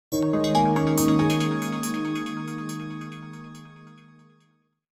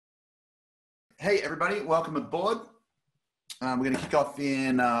Hey, everybody, welcome aboard. We're going to kick off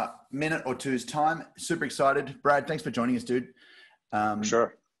in a minute or two's time. Super excited. Brad, thanks for joining us, dude.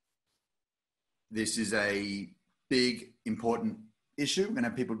 Sure. This is a big, important issue. We're going to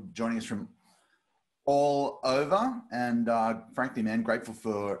have people joining us from all over. And frankly, man, grateful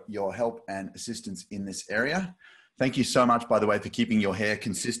for your help and assistance in this area. Thank you so much, by the way, for keeping your hair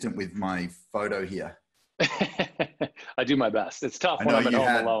consistent with my photo here. I do my best. It's tough when I'm at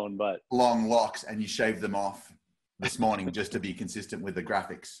home alone, but long locks and you shaved them off this morning just to be consistent with the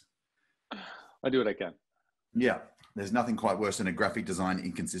graphics. I do what I can. Yeah. There's nothing quite worse than a graphic design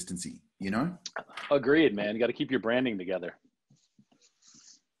inconsistency, you know? Agreed, man. You got to keep your branding together.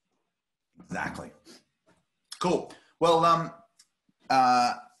 Exactly. Cool. Well,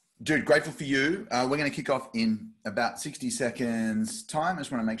 dude, grateful for you. We're going to kick off in about 60 seconds time. I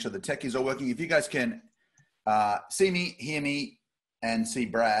just want to make sure the tech is all working. If you guys can see me, hear me, and see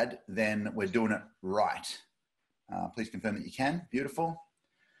Brad, then we're doing it right. Please confirm that you can. Beautiful.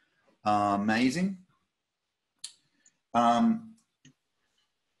 Amazing. Yeah,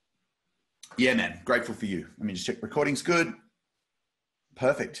 man. Grateful for you. Let me just check. Recording's good.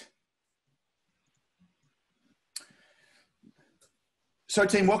 Perfect. So,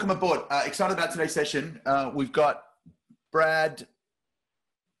 team, welcome aboard. Excited about today's session. We've got Brad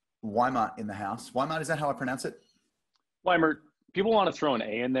Weimert in the house. Weimert, is that how I pronounce it? Weimert. People want to throw an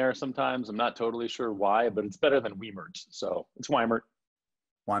A in there sometimes. I'm not totally sure why, but it's better than Weimert. So it's Weimert.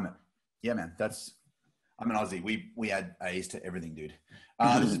 Weimert. Yeah, man. I'm an Aussie. We add A's to everything, dude.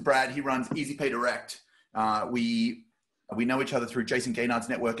 This is Brad. He runs EasyPay Direct. We know each other through Jason Gaynard's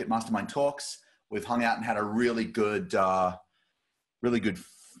network at Mastermind Talks. We've hung out and had a really good, did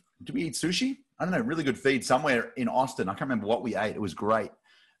we eat sushi? I don't know, really good feed somewhere in Austin. I can't remember what we ate. It was great.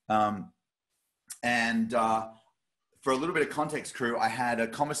 For a little bit of context, crew, I had a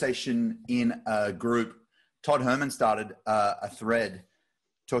conversation in a group. Todd Herman started a thread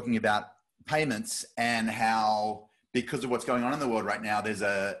talking about payments and how, because of what's going on in the world right now, there's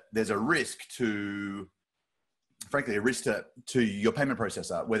a risk to, frankly, a risk to your payment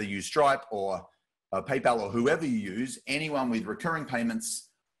processor, whether you use Stripe or PayPal or whoever you use. Anyone with recurring payments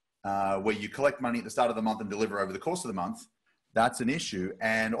where you collect money at the start of the month and deliver over the course of the month, that's an issue.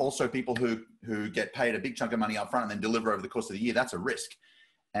 And also people who get paid a big chunk of money up front and then deliver over the course of the year, that's a risk.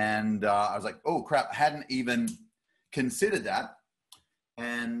 And I was like, oh crap, I hadn't even considered that.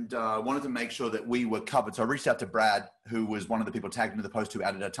 And wanted to make sure that we were covered. So I reached out to Brad, who was one of the people tagged into the post who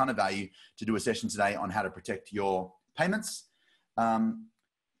added a ton of value, to do a session today on how to protect your payments.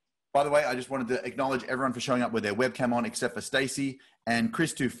 By the way, I just wanted to acknowledge everyone for showing up with their webcam on, except for Stacy and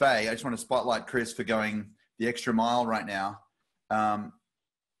Chris Dufay. I just want to spotlight Chris for going the extra mile right now.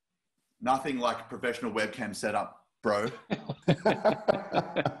 Nothing like a professional webcam setup, bro.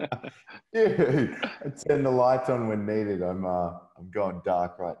 Dude, I turn the lights on when needed. I'm going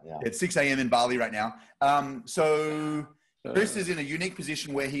dark right now. It's 6 a.m. in Bali right now. So Chris is in a unique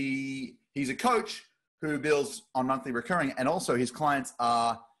position where he's a coach who bills on monthly recurring, and also his clients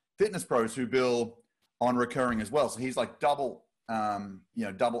are fitness pros who bill on recurring as well. So he's like double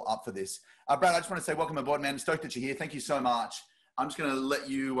up for this. Brad, I just want to say welcome aboard, man. Stoked that you're here. Thank you so much. I'm just going to let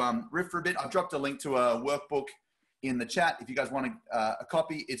you riff for a bit. I've dropped a link to a workbook in the chat. If you guys want a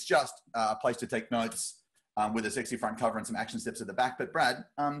copy, it's just a place to take notes with a sexy front cover and some action steps at the back. But Brad,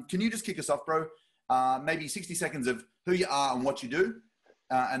 can you just kick us off, bro? Maybe 60 seconds of who you are and what you do.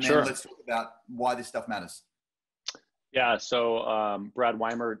 And then Sure. Let's talk about why this stuff matters. Yeah. So Brad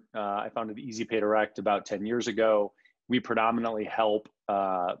Weimert, I founded EasyPay Direct about 10 years ago. We predominantly help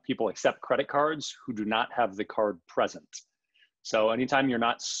people accept credit cards who do not have the card present. So anytime you're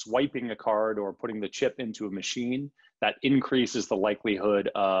not swiping a card or putting the chip into a machine, that increases the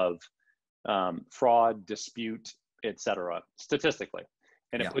likelihood of fraud, dispute, etc. statistically.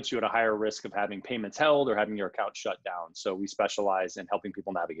 And it puts you at a higher risk of having payments held or having your account shut down. So we specialize in helping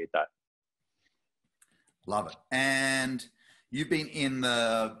people navigate that. Love it. And you've been in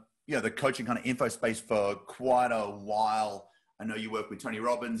the coaching kind of info space for quite a while. I know you work with Tony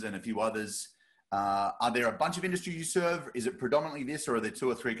Robbins and a few others. Are there a bunch of industries you serve? Is it predominantly this, or are there two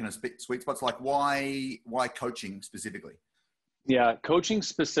or three kind of sweet spots? Like why coaching specifically? Yeah, coaching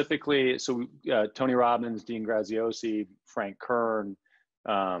specifically. So Tony Robbins, Dean Graziosi, Frank Kern,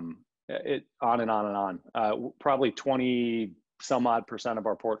 on and on and on. Probably 20 some odd % of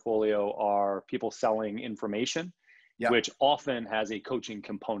our portfolio are people selling information, which often has a coaching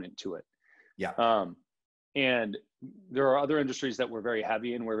component to it. Yeah. And there are other industries that we're very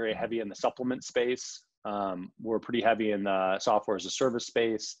heavy in. We're very heavy in the supplement space. We're pretty heavy in the software as a service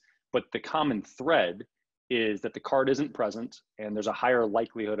space. But the common thread is that the card isn't present and there's a higher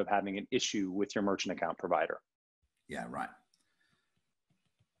likelihood of having an issue with your merchant account provider. Yeah, right.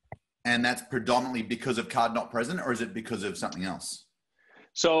 And that's predominantly because of card not present, or is it because of something else?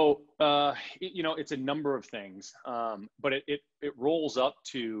 So, it's a number of things, but it rolls up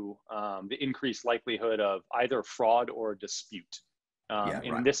to the increased likelihood of either fraud or dispute.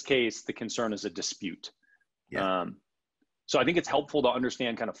 In this case, the concern is a dispute. Yeah. So I think it's helpful to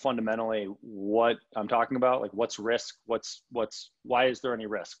understand kind of fundamentally what I'm talking about, like what's risk, why is there any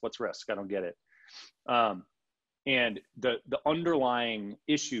risk? What's risk? I don't get it. And the underlying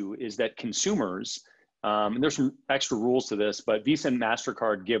issue is that consumers, and there's some extra rules to this, but Visa and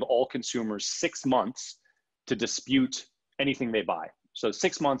MasterCard give all consumers 6 months to dispute anything they buy. So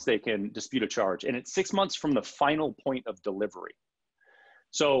 6 months they can dispute a charge, and it's 6 months from the final point of delivery.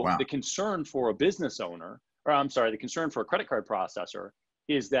 So the concern for a business owner, the concern for a credit card processor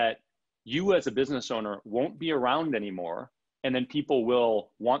is that you as a business owner won't be around anymore, and then people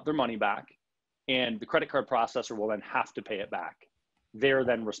will want their money back, and the credit card processor will then have to pay it back. They're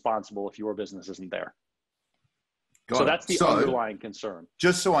then responsible if your business isn't there. So that's the underlying concern.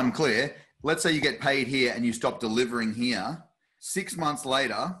 Just so I'm clear, let's say you get paid here and you stop delivering here. 6 months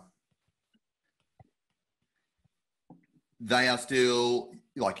later, they are still,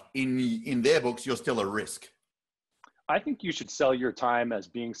 like, in their books, you're still a risk. I think you should sell your time as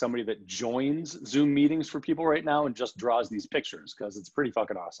being somebody that joins Zoom meetings for people right now and just draws these pictures, because it's pretty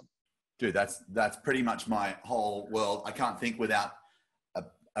fucking awesome. Dude, that's pretty much my whole world. I can't think without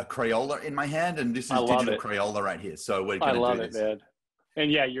a Crayola in my hand, and this is digital Crayola right here. So we're going to do this. I love it, man.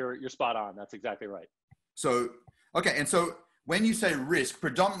 And yeah, you're spot on. That's exactly right. So, okay. And so when you say risk,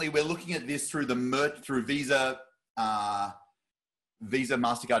 predominantly we're looking at this through through Visa,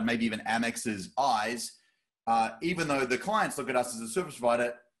 MasterCard, maybe even Amex's eyes, even though the clients look at us as a service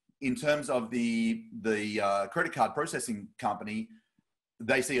provider. In terms of the credit card processing company,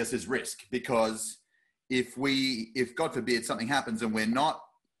 they see us as risk, because if God forbid something happens and we're not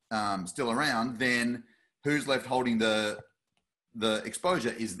still around, then who's left holding the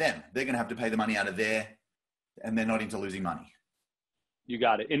exposure is them. They're going to have to pay the money out of there, and they're not into losing money. You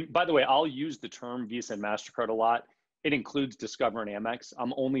got it. And by the way, I'll use the term Visa and MasterCard a lot. It includes Discover and Amex.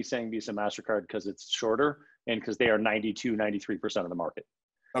 I'm only saying Visa and MasterCard because it's shorter and because they are 92, 93% of the market.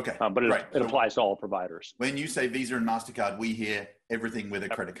 Okay. But it applies to all providers. When you say Visa and MasterCard, we hear everything with a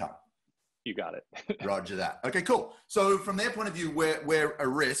credit card. You got it. Roger that. Okay, cool. So from their point of view, we're a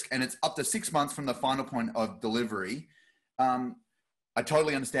risk, and it's up to 6 months from the final point of delivery. I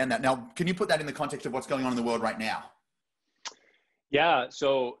totally understand that. Now, can you put that in the context of what's going on in the world right now? Yeah.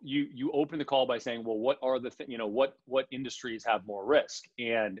 So you open the call by saying, well, what are what industries have more risk,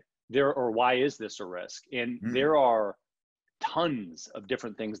 and why is this a risk? And there are tons of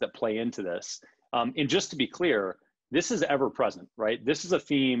different things that play into this. And just to be clear, this is ever present, right? This is a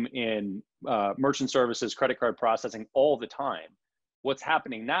theme in merchant services, credit card processing all the time. What's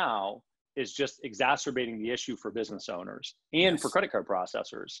happening now is just exacerbating the issue for business owners and for credit card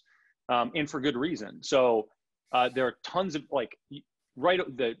processors, and for good reason. So there are tons of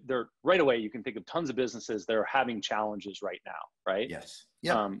right away you can think of tons of businesses that are having challenges right now, right? Yes.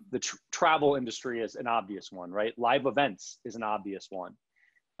 Yeah. The travel industry is an obvious one, right? Live events is an obvious one.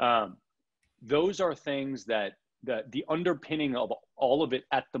 Those are things that the underpinning of all of it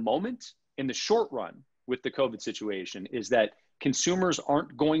at the moment in the short run with the COVID situation is that consumers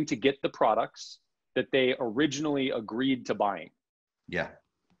aren't going to get the products that they originally agreed to buying. Yeah.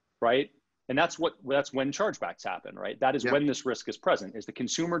 Right. And that's when chargebacks happen, right? That is when this risk is present, is the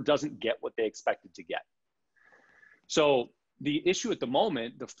consumer doesn't get what they expected to get. So the issue at the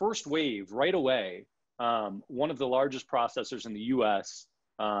moment, the first wave right away, one of the largest processors in the US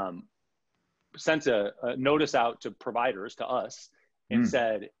sent a notice out to providers, to us, and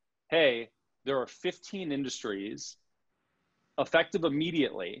said, hey, there are 15 industries, effective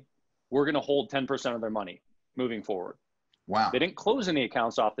immediately, we're going to hold 10% of their money moving forward. Wow. They didn't close any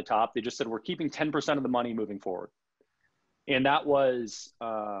accounts off the top. They just said, we're keeping 10% of the money moving forward. And that was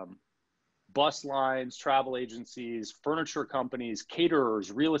bus lines, travel agencies, furniture companies,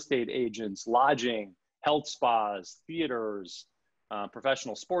 caterers, real estate agents, lodging, health spas, theaters,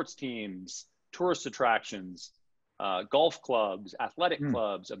 professional sports teams, tourist attractions, golf clubs, athletic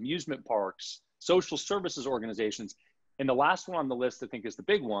clubs, amusement parks, social services organizations. And the last one on the list, I think, is the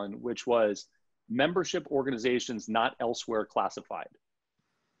big one, which was membership organizations not elsewhere classified.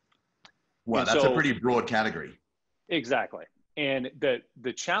 Wow, that's a pretty broad category. Exactly. And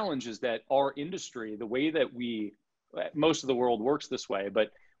the challenge is that our industry, the way that most of the world works this way,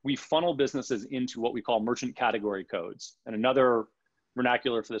 but we funnel businesses into what we call merchant category codes. And another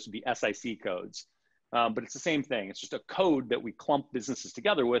vernacular for this would be SIC codes. But it's the same thing. It's just a code that we clump businesses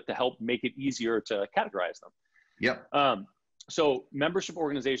together with to help make it easier to categorize them. Yep. So membership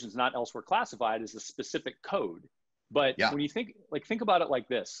organizations not elsewhere classified is a specific code. But Yeah. when you think about it like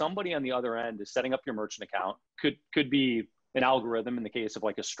this, somebody on the other end is setting up your merchant account, could be an algorithm in the case of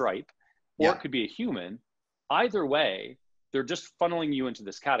like a Stripe, or Yeah. it could be a human. Either way, they're just funneling you into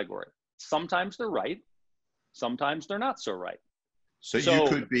this category. Sometimes they're right. Sometimes they're not so right. So you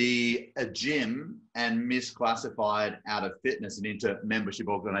could be a gym and misclassified out of fitness and into membership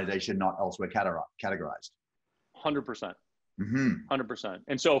organization not elsewhere categorized. 100%. Mm-hmm. 100%.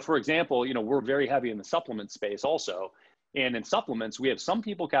 And so, for example, we're very heavy in the supplement space also. And in supplements, we have some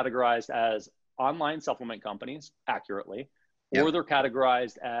people categorized as online supplement companies accurately, Yep. or they're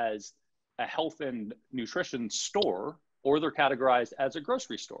categorized as a health and nutrition store, or they're categorized as a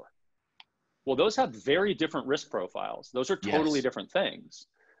grocery store. Well, those have very different risk profiles. Those are totally Yes. different things.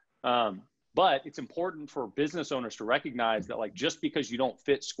 But it's important for business owners to recognize that, like, just because you don't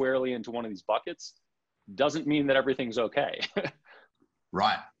fit squarely into one of these buckets doesn't mean that everything's okay.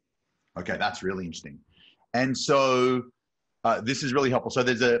 Right. Okay, that's really interesting. And so this is really helpful. So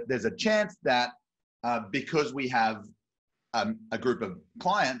there's a chance that because we have a group of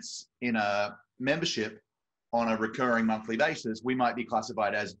clients in a membership on a recurring monthly basis, we might be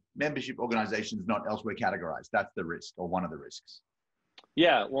classified as membership organizations not elsewhere categorized. That's the risk, or one of the risks.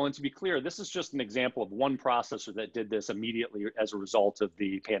 Yeah, well, and to be clear, this is just an example of one processor that did this immediately as a result of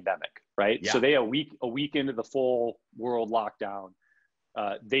the pandemic, right? Yeah. So they a week into the full world lockdown,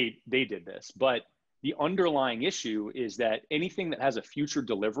 they did this. But the underlying issue is that anything that has a future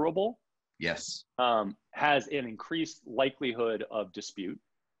deliverable Yes. has an increased likelihood of dispute,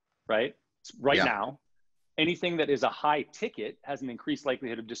 right? Right Yeah. now, anything that is a high ticket has an increased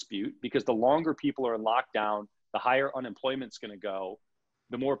likelihood of dispute, because the longer people are in lockdown, the higher unemployment's going to go,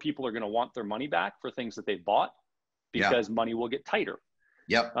 the more people are going to want their money back for things that they've bought, because money will get tighter.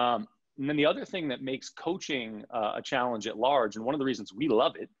 Yep. And then the other thing that makes coaching a challenge at large, and one of the reasons we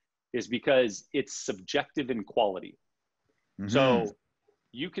love it, is because it's subjective in quality. Mm-hmm. So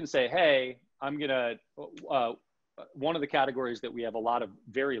you can say, hey, I'm going to, one of the categories that we have a lot of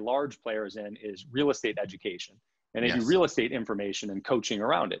very large players in is real estate education. And they do real estate information and coaching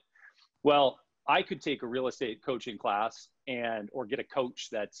around it. Well, I could take a real estate coaching class or get a coach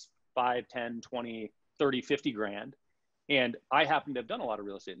that's 5, 10, 20, 30, 50 grand. And I happen to have done a lot of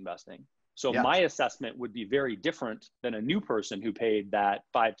real estate investing. So my assessment would be very different than a new person who paid that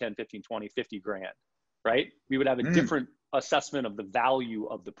 5, 10, 15, 20, 50 grand, right? We would have a different assessment of the value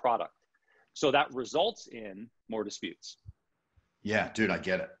of the product. So that results in more disputes. Yeah, dude, I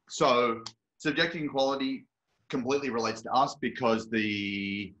get it. So subjective quality completely relates to us because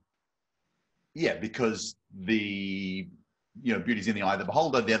the beauty's in the eye of the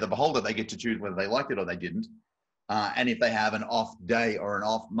beholder. They're the beholder. They get to choose whether they liked it or they didn't. And if they have an off day or an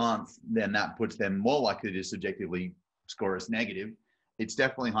off month, then that puts them more likely to subjectively score us negative. It's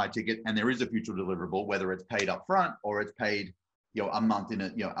definitely high ticket, and there is a future deliverable, whether it's paid up front or it's paid, a month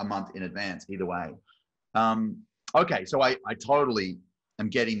in advance. Either way. Okay, so I totally am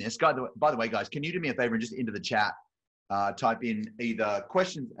getting this. By the way, guys, can you do me a favor and just into the chat, type in either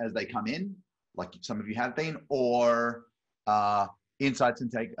questions as they come in, like some of you have been, or insights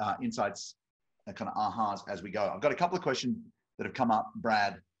and insights, kind of ahas as we go. I've got a couple of questions that have come up,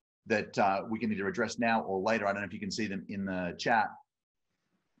 Brad, that we can either address now or later. I don't know if you can see them in the chat.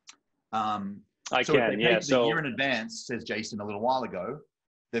 I so can, if they yeah. pay the year in advance, says Jason a little while ago,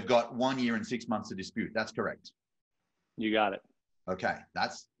 they've got 1 year and 6 months to dispute. That's correct. You got it. Okay,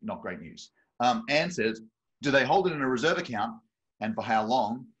 that's not great news. Anne says, do they hold it in a reserve account, and for how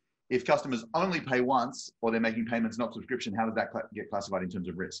long? If customers only pay once, or they're making payments not subscription, how does that get classified in terms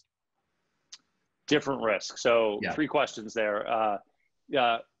of risk? Different risk. So 3 questions there.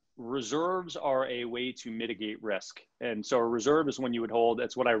 Reserves are a way to mitigate risk. And so a reserve is when you would hold,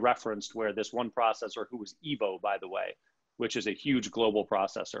 that's what I referenced, where this one processor, who was Evo, by the way, which is a huge global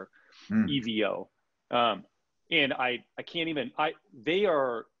processor, EVO. And I can't even, they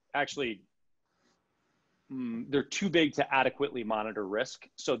are actually, they're too big to adequately monitor risk.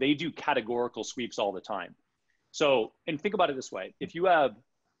 So they do categorical sweeps all the time. So, and think about it this way. If you have,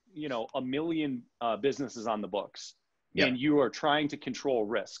 1 million businesses on the books, and you are trying to control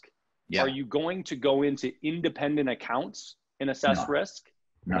risk, are you going to go into independent accounts and assess risk?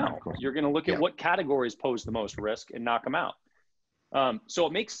 No. You're going to look at what categories pose the most risk and knock them out. So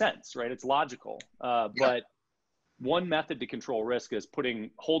it makes sense, right? It's logical. But one method to control risk is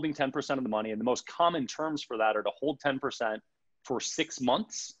holding 10% of the money. And the most common terms for that are to hold 10% for 6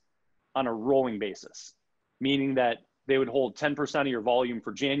 months on a rolling basis, meaning that they would hold 10% of your volume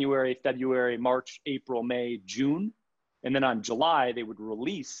for January, February, March, April, May, June. And then on July, they would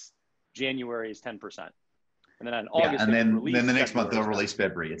release January's 10%. And then on August, and then the next month they'll February's release 10%.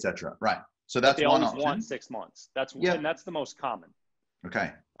 February, etc. Right. So But that's they one always option. want 6 months. And that's the most common.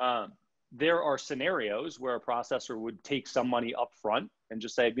 Okay. There are scenarios where a processor would take some money up front and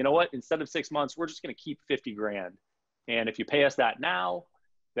just say, you know what, instead of 6 months, we're just going to keep 50 grand. And if you pay us that now,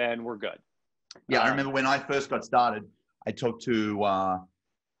 then we're good. Yeah, I remember when I first got started, I talked to, I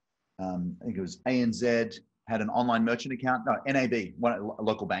think it was ANZ, had an online merchant account. No, NAB, a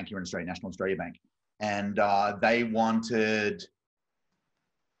local bank here in Australia, National Australia Bank. And they wanted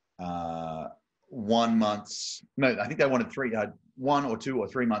 1 month's, no, I think they wanted 1 or 2 or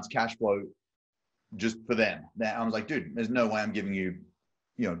 3 months cash flow just for them. I was like, dude, there's no way I'm giving you,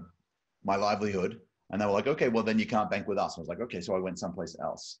 my livelihood. And they were like, okay, well then you can't bank with us. I was like, okay, so I went someplace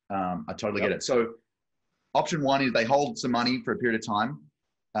else. I totally get it. So option 1 is they hold some money for a period of time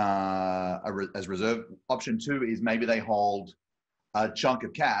as reserve. Option 2 is maybe they hold a chunk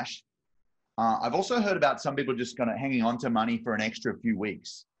of cash. I've also heard about some people just kind of hanging on to money for an extra few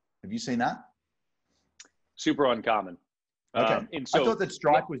weeks. Have you seen that? Super uncommon. Okay. And so, I thought that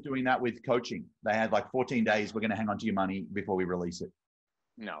Stripe was doing that with coaching. They had like 14 days. We're going to hang on to your money before we release it.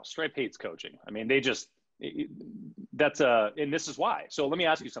 No, Stripe hates coaching. I mean, and this is why. So let me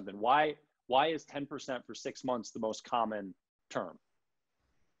ask you something. Why is 10% for 6 months the most common term?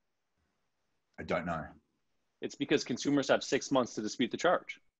 I don't know. It's because consumers have 6 months to dispute the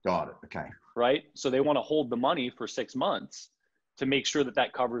charge. Got it. Okay. Right? So they want to hold the money for 6 months to make sure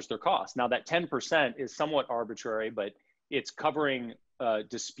that covers their costs. Now that 10% is somewhat arbitrary, but it's covering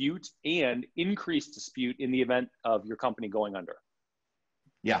dispute and increased dispute in the event of your company going under.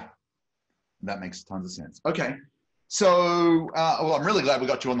 Yeah, that makes tons of sense. Okay. So, well, I'm really glad we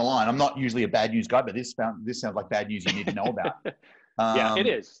got you on the line. I'm not usually a bad news guy, but this sounds like bad news you need to know about. Yeah, it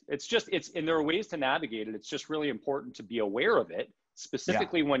is. And there are ways to navigate it. It's just really important to be aware of it,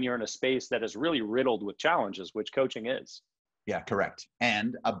 specifically when you're in a space that is really riddled with challenges, which coaching is. Yeah, correct.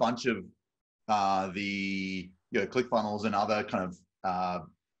 And a bunch of the ClickFunnels and other kind of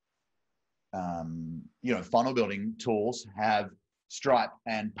funnel building tools have Stripe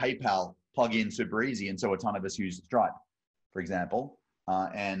and PayPal plug in super easy, and so a ton of us use Stripe, for example.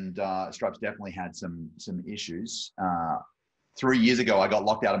 And Stripe's definitely had some issues. 3 years ago, I got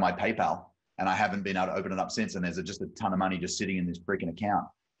locked out of my PayPal, and I haven't been able to open it up since. And there's just a ton of money just sitting in this freaking account.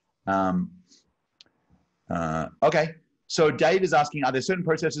 Okay. So Dave is asking, are there certain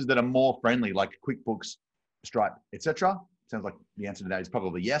processes that are more friendly, like QuickBooks, Stripe, etc.? Sounds like the answer to that is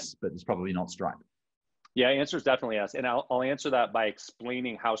probably yes, but it's probably not Stripe. Yeah, answer is definitely yes. And I'll answer that by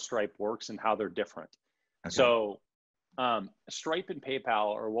explaining how Stripe works and how they're different. Okay. So Stripe and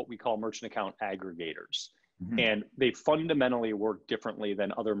PayPal are what we call merchant account aggregators. Mm-hmm. And they fundamentally work differently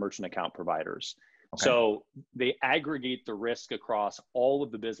than other merchant account providers. Okay. So they aggregate the risk across all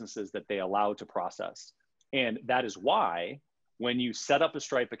of the businesses that they allow to process. And that is why when you set up a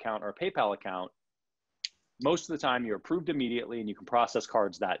Stripe account or a PayPal account, most of the time you're approved immediately and you can process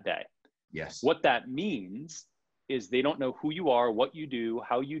cards that day. Yes. What that means is they don't know who you are, what you do,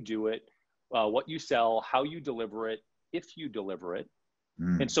 how you do it, what you sell, how you deliver it, if you deliver it.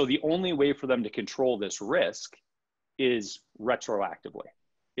 Mm. And so the only way for them to control this risk is retroactively,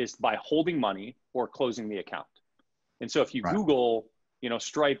 is by holding money or closing the account. And so if you right. Google,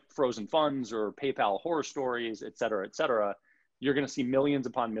 Stripe frozen funds or PayPal horror stories, et cetera, you're going to see millions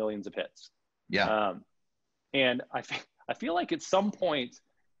upon millions of hits. Yeah. And I feel like at some point,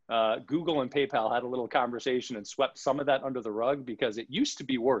 Google and PayPal had a little conversation and swept some of that under the rug because it used to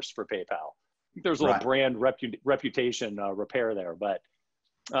be worse for PayPal. I think there's a little brand reputation repair there, but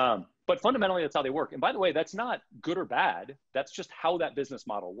fundamentally that's how they work. And by the way, that's not good or bad. That's just how that business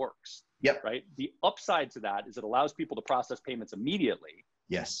model works. Yep. Right. The upside to that is it allows people to process payments immediately.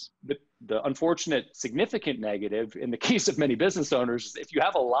 Yes. The unfortunate significant negative in the case of many business owners is if you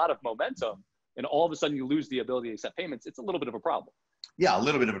have a lot of momentum and all of a sudden you lose the ability to accept payments, it's a little bit of a problem. Yeah, a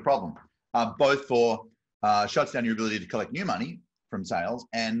little bit of a problem, both for shuts down your ability to collect new money from sales,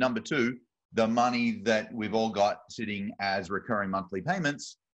 and number two, the money that we've all got sitting as recurring monthly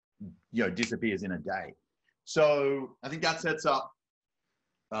payments, disappears in a day. So I think that sets up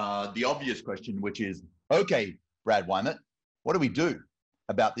the obvious question, which is, okay, Brad Wymert, what do we do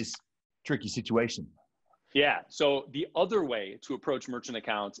about this tricky situation? Yeah, so the other way to approach merchant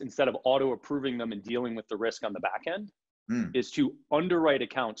accounts, instead of auto-approving them and dealing with the risk on the back end, is to underwrite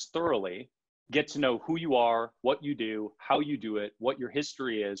accounts thoroughly, get to know who you are, what you do, how you do it, what your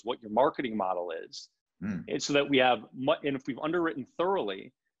history is, what your marketing model is. And so that we have, and if we've underwritten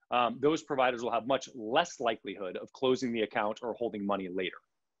thoroughly, those providers will have much less likelihood of closing the account or holding money later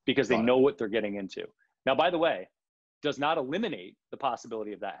because they Got it. know what they're getting into. Now, by the way, does not eliminate the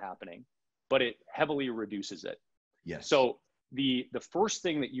possibility of that happening, but it heavily reduces it. Yes. So the first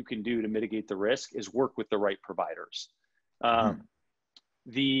thing that you can do to mitigate the risk is work with the right providers. In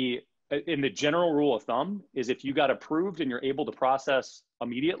the general rule of thumb is if you got approved and you're able to process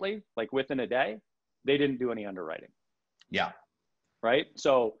immediately, like within a day, they didn't do any underwriting. Yeah. Right?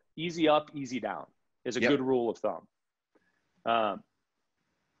 So easy up, easy down is a good rule of thumb. A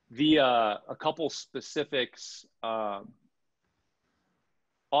couple specifics,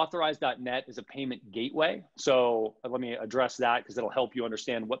 Authorize.net is a payment gateway. So let me address that because it'll help you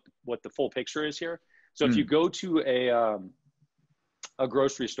understand what the full picture is here. So if you go to a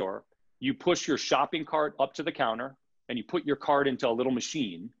grocery store, you push your shopping cart up to the counter and you put your card into a little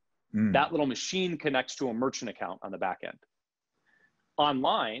machine. That little machine connects to a merchant account on the back end.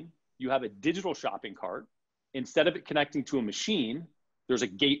 Online, you have a digital shopping cart. Instead of it connecting to a machine, there's a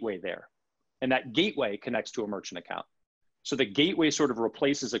gateway there. And that gateway connects to a merchant account. So the gateway sort of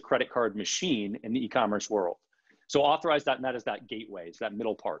replaces a credit card machine in the e-commerce world. So Authorize.net is that gateway, it's that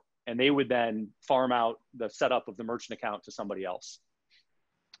middle part. And they would then farm out the setup of the merchant account to somebody else.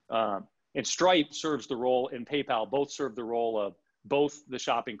 And Stripe serves the role, and PayPal both serve the role of both the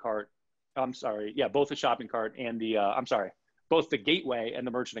shopping cart, both the shopping cart and both the gateway and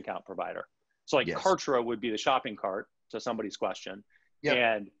the merchant account provider. So like Kartra would be the shopping cart to somebody's question. Yep.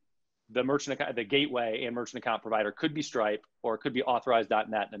 And the merchant account, the gateway and merchant account provider could be Stripe, or it could be Authorize.net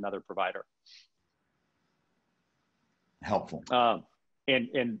and another provider. Helpful.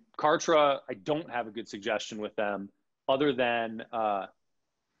 And Kartra, I don't have a good suggestion with them other than I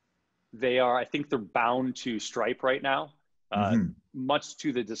think they're bound to Stripe right now, much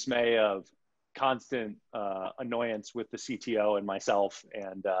to the dismay of constant annoyance with the CTO and myself.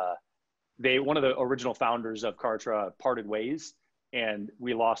 And one of the original founders of Kartra parted ways, and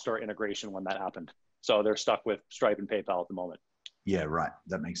we lost our integration when that happened. So they're stuck with Stripe and PayPal at the moment. Yeah, right.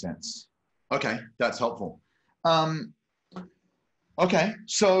 That makes sense. Okay, that's helpful. Okay,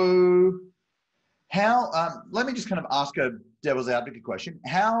 so how, let me just kind of ask a devil's advocate question.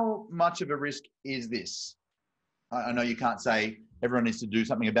 How much of a risk is this? I know you can't say everyone needs to do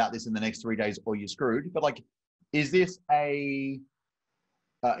something about this in the next 3 days or you're screwed, but like, is this a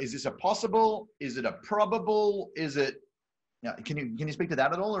possible? Is it a probable? Is it, can you speak to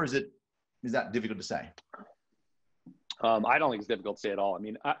that at all? Or is that difficult to say? I don't think it's difficult to say at all. I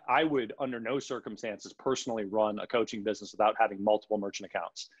mean, I would under no circumstances personally run a coaching business without having multiple merchant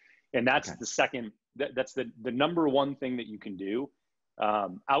accounts. And that's the second, that's the number one thing that you can do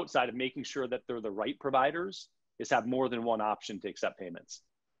outside of making sure that they're the right providers is have more than one option to accept payments.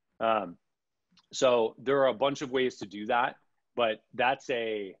 So there are a bunch of ways to do that, but that's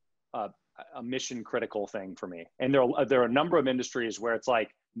a mission critical thing for me. And there are a number of industries where it's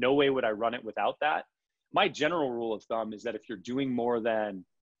like, no way would I run it without that. My general rule of thumb is that if you're doing more than,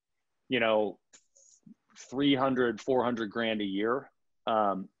 300, 400 grand a year,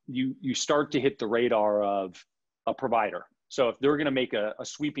 you start to hit the radar of a provider. So if they're going to make a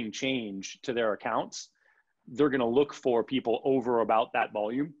sweeping change to their accounts, they're going to look for people over about that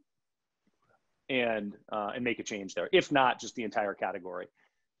volume and make a change there. If not, just the entire category.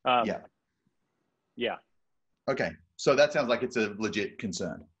 Yeah. Okay. So that sounds like it's a legit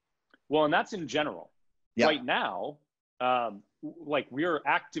concern. Well, and that's in general. Yeah. Right now, like we're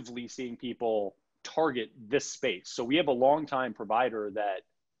actively seeing people target this space. So we have a longtime provider that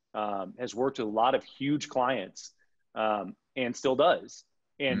has worked with a lot of huge clients and still does.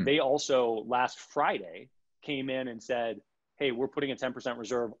 And they also last Friday came in and said, hey, we're putting a 10%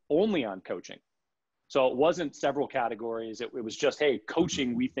 reserve only on coaching. So it wasn't several categories. It was just, hey,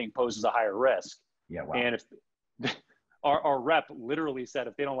 coaching we think poses a higher risk. Yeah, wow. And if our rep literally said,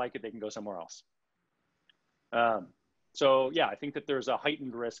 if they don't like it, they can go somewhere else. So yeah, I think that there's a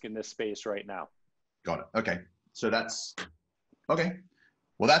heightened risk in this space right now. Got it. Okay. So that's, okay.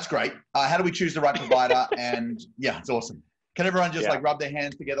 Well, that's great. How do we choose the right provider? And yeah, it's awesome. Can everyone just like rub their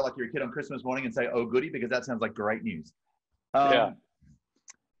hands together like you're a kid on Christmas morning and say, oh, goody, because that sounds like great news.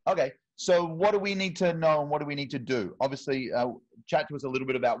 Okay. So what do we need to know and what do we need to do? Obviously, chat to us a little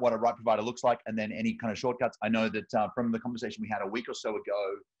bit about what a right provider looks like and then any kind of shortcuts. I know that from the conversation we had a week or so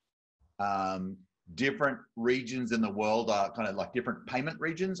ago, different regions in the world are kind of like different payment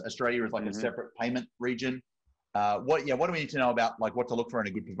regions. Australia is like a separate payment region. What do we need to know about like what to look for in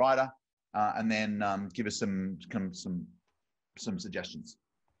a good provider? And then give us some suggestions.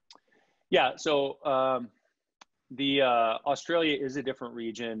 Yeah. So Australia is a different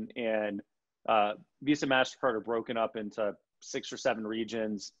region, and Visa, MasterCard are broken up into 6 or 7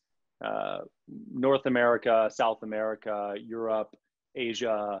 regions. North America, South America, Europe,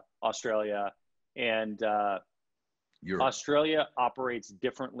 Asia, Australia, and Europe. Australia operates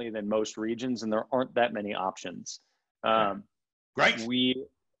differently than most regions, and there aren't that many options. Great.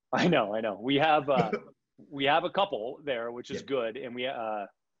 I know. We have a couple there, which is good. And we,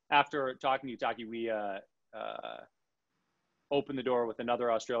 after talking to you, Taki, we opened the door with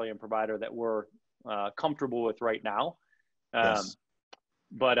another Australian provider that we're comfortable with right now. Yes.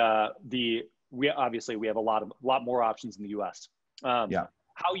 But we have a lot more options in the U.S.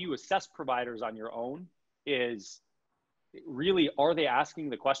 How you assess providers on your own is really, are they asking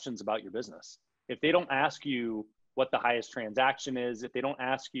the questions about your business? If they don't ask you what the highest transaction is, if they don't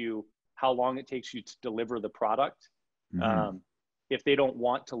ask you how long it takes you to deliver the product, if they don't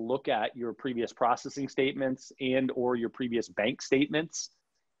want to look at your previous processing statements and or your previous bank statements,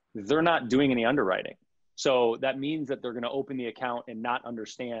 they're not doing any underwriting. So that means that they're going to open the account and not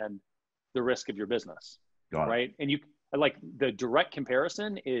understand the risk of your business, right? And like the direct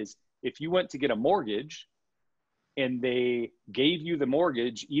comparison is if you went to get a mortgage and they gave you the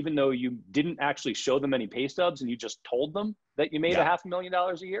mortgage, even though you didn't actually show them any pay stubs and you just told them that you made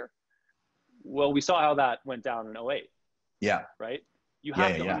 $500,000 a year. Well, we saw how that went down in 2008. Yeah. Right. You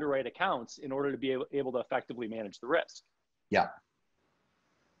have to underwrite accounts in order to be able to effectively manage the risk. Yeah.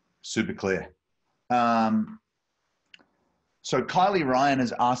 Super clear. So Kylie Ryan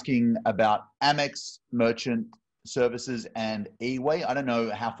is asking about Amex Merchant Services and eWay. I don't know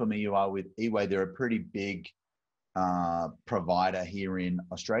how familiar you are with eWay. They're a pretty big provider here in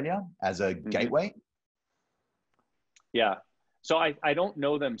Australia as a gateway. Yeah. So I don't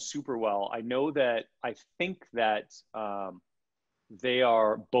know them super well. I know that I think that they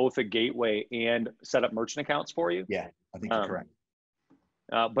are both a gateway and set up merchant accounts for you. Yeah, I think you're correct.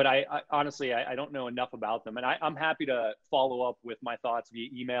 But I honestly, I don't know enough about them. And I'm happy to follow up with my thoughts via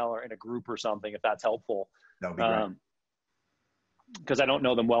email or in a group or something, if that's helpful. That would be great. Because I don't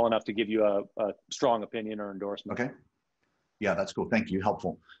know them well enough to give you a strong opinion or endorsement. Okay. Yeah, that's cool. Thank you.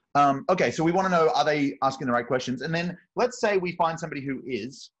 Helpful. Okay, so we want to know, are they asking the right questions? And then let's say we find somebody who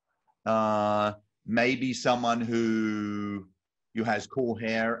is, maybe someone who has cool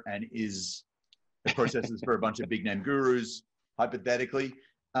hair and is processes for a bunch of big name gurus, hypothetically.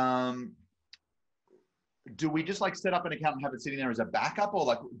 Do we just like set up an account and have it sitting there as a backup, or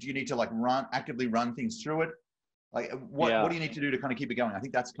like, do you need to like actively run things through it? Like what do you need to do to kind of keep it going? I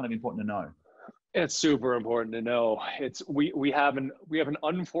think that's kind of important to know. It's super important to know. We have an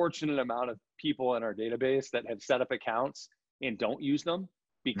unfortunate amount of people in our database that have set up accounts and don't use them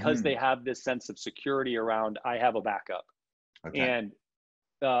because they have this sense of security around, I have a backup. Okay. And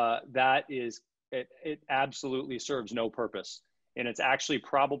that is, it absolutely serves no purpose. And it's actually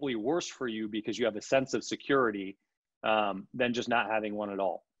probably worse for you because you have a sense of security than just not having one at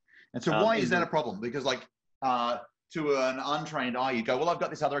all. And so why is that a problem? Because like, to an untrained eye, you go, well, I've got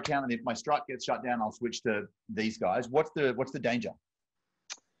this other account, and if my Strut gets shut down, I'll switch to these guys. What's the danger?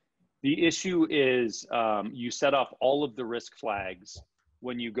 The issue is you set off all of the risk flags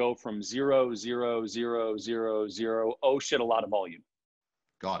when you go from 0, 0, 0, 0, 0, oh shit, a lot of volume.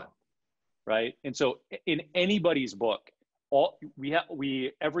 Got it. Right. And so in anybody's book,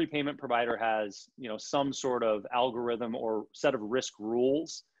 every payment provider has, some sort of algorithm or set of risk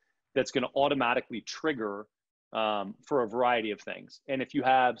rules that's going to automatically trigger for a variety of things. And if you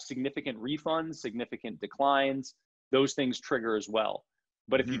have significant refunds, significant declines, those things trigger as well.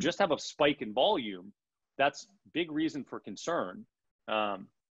 But if you just have a spike in volume, that's big reason for concern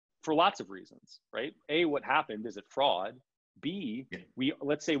for lots of reasons, right? A, what happened? Is it fraud? B,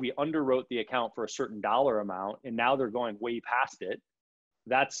 let's say we underwrote the account for a certain dollar amount and now they're going way past it.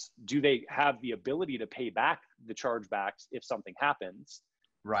 Do they have the ability to pay back the chargebacks if something happens?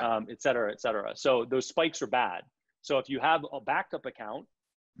 Right. Et cetera, et cetera. So those spikes are bad. So if you have a backup account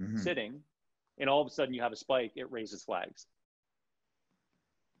sitting and all of a sudden you have a spike, it raises flags.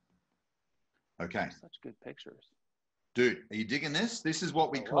 Okay. Such good pictures. Dude, are you digging this? This is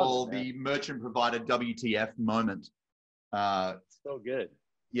what we call the merchant provider WTF moment. So good.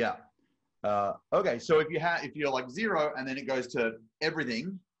 Yeah. Okay. So if you're like 0 and then it goes to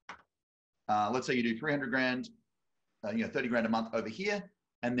everything, let's say you do 300 grand, 30 grand a month over here,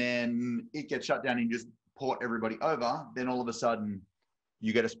 and then it gets shut down and you just port everybody over, then all of a sudden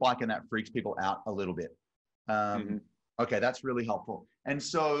you get a spike and that freaks people out a little bit. Okay, that's really helpful. And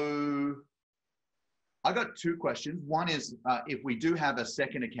so I got 2 questions. One is, if we do have a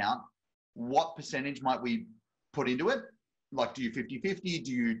second account, what percentage might we put into it? Like, do you 50-50?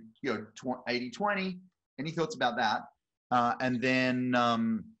 Do you 80-20? Any thoughts about that? And then,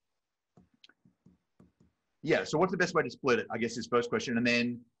 so what's the best way to split it, I guess, is first question. And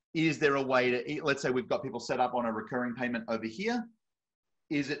then is there a way to, let's say we've got people set up on a recurring payment over here.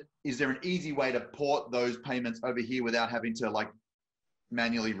 Is there an easy way to port those payments over here without having to like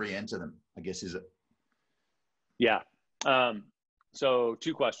manually re-enter them, I guess, is it? Yeah. So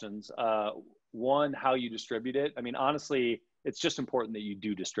 2 questions. One, how you distribute it. I mean, honestly, it's just important that you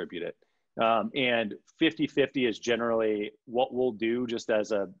do distribute it. And 50-50 is generally what we'll do just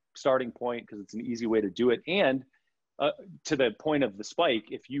as a starting point because it's an easy way to do it. And to the point of the spike,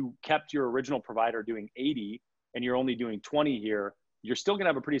 if you kept your original provider doing 80 and you're only doing 20 here, you're still going to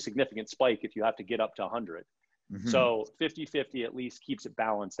have a pretty significant spike if you have to get up to 100. Mm-hmm. So 50-50 at least keeps it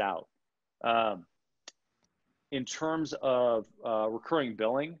balanced out. In terms of recurring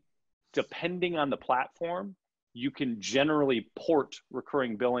billing, depending on the platform, you can generally port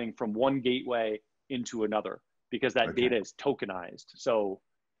recurring billing from one gateway into another because that data is tokenized. So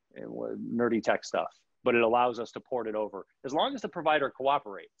nerdy tech stuff, but it allows us to port it over as long as the provider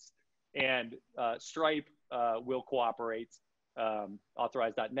cooperates. And Stripe will cooperate.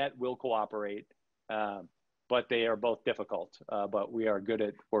 Authorize.net will cooperate, but they are both difficult, but we are good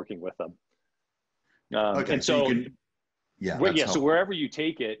at working with them. And so, so wherever you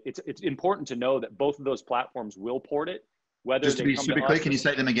take it, it's important to know that both of those platforms will port it. Whether just to be super clear, can you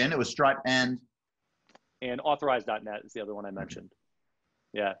say them again? It was Stripe and Authorize.net is the other one I mentioned.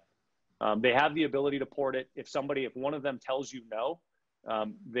 Yeah, they have the ability to port it. If one of them tells you no,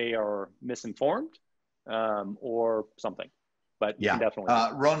 they are misinformed or something. But yeah, definitely.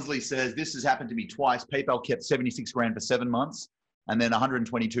 Ronsley says this has happened to me twice. PayPal kept 76 grand for 7 months, and then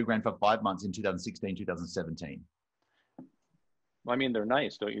 122 grand for 5 months in 2016, 2017. I mean, they're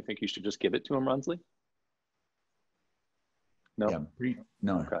nice. Don't you think you should just give it to them, Ronsley? No. Yeah,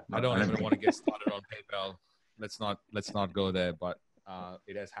 no. Okay. I don't even want to get started on PayPal. Let's not go there. But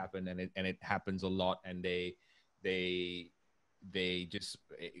it has happened, and it happens a lot. And they just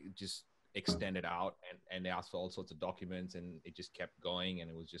extend it out, and they ask for all sorts of documents, and it just kept going,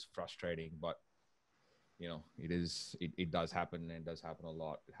 and it was just frustrating. But it does happen, and it does happen a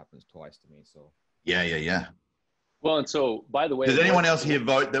lot. It happens twice to me. So yeah. Well, and so, by the way, does anyone else here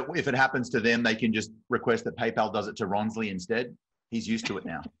vote that if it happens to them, they can just request that PayPal does it to Ronsley instead? He's used to it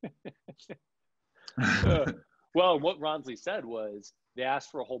now. Well, what Ronsley said was they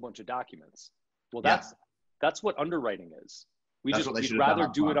asked for a whole bunch of documents. Well, that's what underwriting is. We'd rather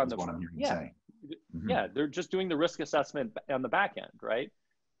do it on the front. Yeah, they're just doing the risk assessment on the back end, right?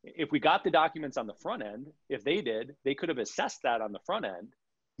 If we got the documents on the front end, if they did, they could have assessed that on the front end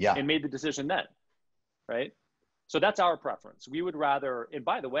and made the decision then, right? So that's our preference. We would rather, and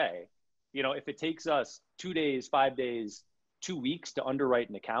by the way, if it takes us 2 days, 5 days, 2 weeks to underwrite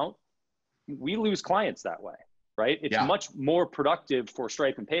an account, we lose clients that way, right? It's much more productive for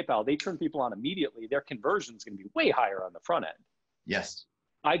Stripe and PayPal. They turn people on immediately. Their conversion is going to be way higher on the front end. Yes.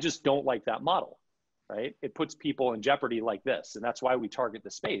 I just don't like that model, right? It puts people in jeopardy like this. And that's why we target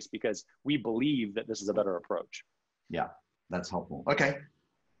the space, because we believe that this is a better approach. Yeah, that's helpful. Okay.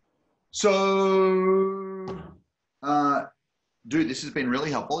 So, dude, this has been really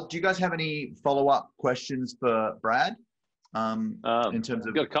helpful. Do you guys have any follow-up questions for Brad in terms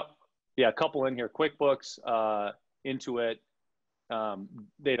of... a couple in here. QuickBooks, Intuit,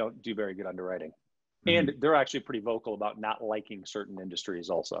 they don't do very good underwriting. Mm-hmm. And they're actually pretty vocal about not liking certain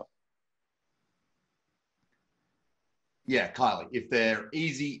industries also. Yeah, Kylie, if they're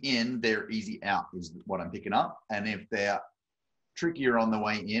easy in, they're easy out is what I'm picking up. And if they're trickier on the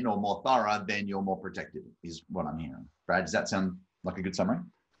way in or more thorough, then you're more protected is what I'm hearing. Brad, does that sound like a good summary?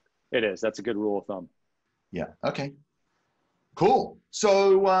 It is. That's a good rule of thumb. Yeah. Okay. Cool.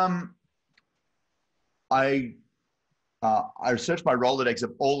 So I searched my Rolodex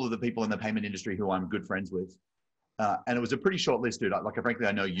of all of the people in the payment industry who I'm good friends with. And it was a pretty short list, dude. Frankly,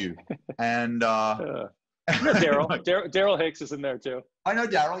 I know you. And Daryl Hicks is in there too. I know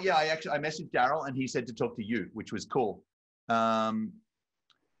Daryl. Yeah, I messaged Daryl and he said to talk to you, which was cool. Yeah,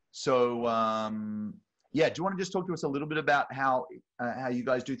 do you want to just talk to us a little bit about how you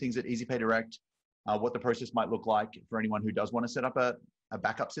guys do things at EasyPay Direct, what the process might look like for anyone who does want to set up a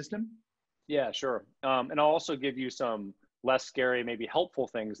backup system? Yeah, sure. And I'll also give you some less scary, maybe helpful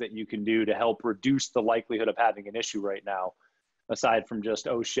things that you can do to help reduce the likelihood of having an issue right now, aside from just,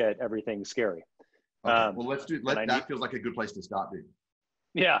 oh shit, everything's scary. Okay. Well, that feels like a good place to start, dude.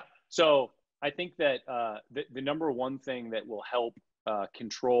 Yeah. So I think that the number one thing that will help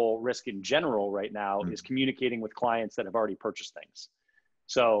control risk in general right now is communicating with clients that have already purchased things.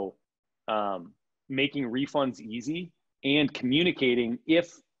 So making refunds easy and communicating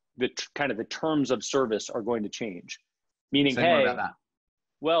if the terms of service are going to change. Meaning, say more about that.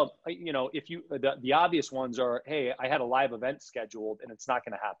 Well, you know, if you, the obvious ones are, hey, I had a live event scheduled and it's not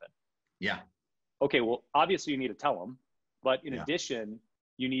going to happen. Yeah. Okay. Well, obviously you need to tell them, but in Yeah. addition,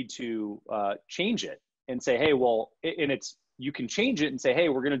 you need to change it and say, hey, well, and it's, you can change it and say, hey,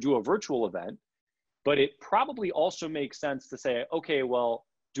 we're going to do a virtual event, but it probably also makes sense to say, okay, well,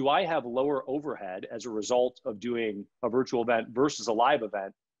 do I have lower overhead as a result of doing a virtual event versus a live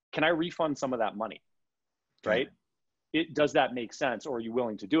event? Can I refund some of that money? Right? Does that make sense, or are you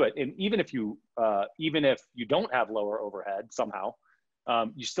willing to do it? And even if you don't have lower overhead somehow,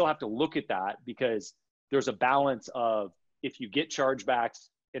 you still have to look at that, because there's a balance of, if you get chargebacks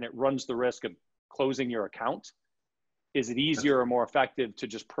and it runs the risk of closing your account, is it easier or more effective to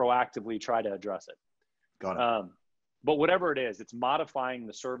just proactively try to address it? Got it. But whatever it is, it's modifying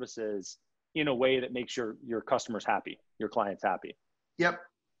the services in a way that makes your customers happy, your clients happy. Yep.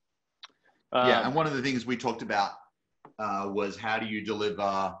 Yeah. And one of the things we talked about was, how do you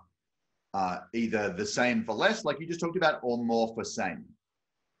deliver either the same for less, like you just talked about, or more for same?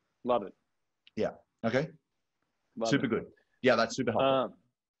 Love it. Yeah. Okay. Love Super it. good. Yeah, that's super helpful.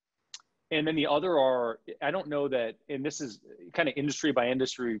 And then the other are, I don't know that, and this is kind of industry by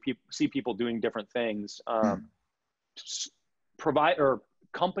industry, see people doing different things.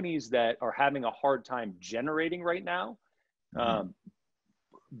 Companies that are having a hard time generating right now,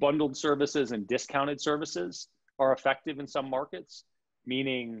 bundled services and discounted services are effective in some markets,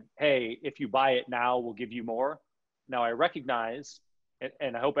 meaning, hey, if you buy it now, we'll give you more. Now, I recognize,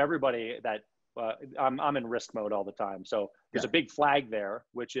 and I hope everybody that I'm in risk mode all the time. So there's a big flag there,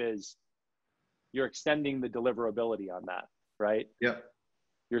 which is, you're extending the deliverability on that, right? Yep.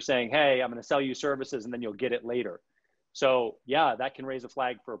 You're saying, hey, I'm going to sell you services and then you'll get it later. So yeah, that can raise a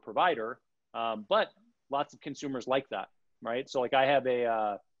flag for a provider, but lots of consumers like that, right? So like, I have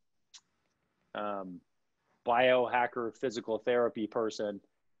a biohacker physical therapy person,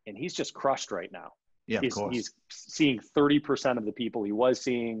 and he's just crushed right now. Yeah, of course. He's seeing 30% of the people he was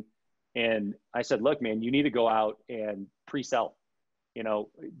seeing. And I said, look, man, you need to go out and pre-sell. You know,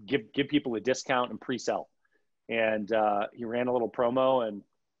 give people a discount and pre-sell. And he ran a little promo and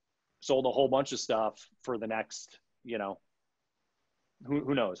sold a whole bunch of stuff for the next, you know,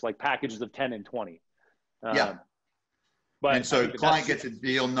 who knows, like packages of 10 and 20. Yeah. But and so client gets a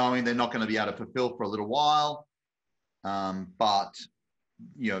deal knowing they're not going to be able to fulfill for a little while, but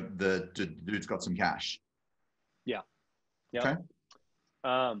you know, the dude's got some cash. Yeah. Okay.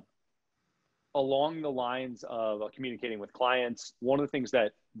 Along the lines of communicating with clients, one of the things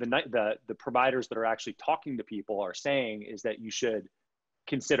that the providers that are actually talking to people are saying is that you should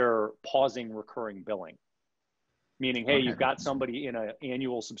consider pausing recurring billing. Meaning, hey, you've got somebody in an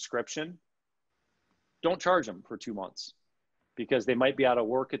annual subscription, don't charge them for 2 months, because they might be out of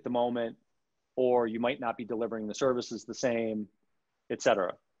work at the moment, or you might not be delivering the services the same, et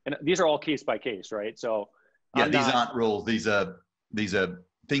cetera. And these are all case by case, right? So yeah, these aren't rules. These are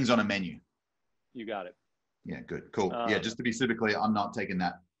things on a menu. You got it. Yeah, good, cool. Yeah, just to be super clear, I'm not taking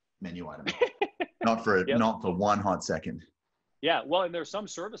that menu item. not for one hot second. Yeah, well, and there's some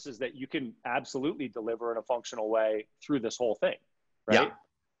services that you can absolutely deliver in a functional way through this whole thing, right? Yeah.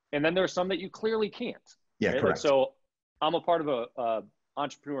 And then there's some that you clearly can't. Yeah, right? correct. Like, so I'm a part of a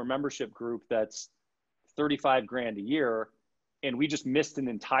entrepreneur membership group that's $35,000 a year, and we just missed an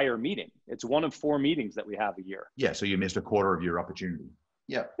entire meeting. It's one of 4 meetings that we have a year. Yeah, so you missed a quarter of your opportunity.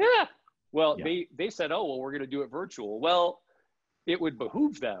 Yeah. Yeah. Well, they said, oh, well, we're going to do it virtual. Well, it would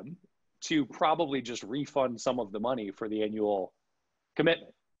behoove them to probably just refund some of the money for the annual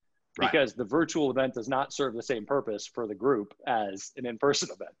commitment, because the virtual event does not serve the same purpose for the group as an in-person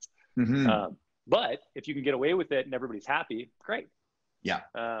event. But if you can get away with it and everybody's happy, great. Yeah.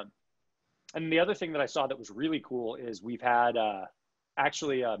 And the other thing that I saw that was really cool is we've had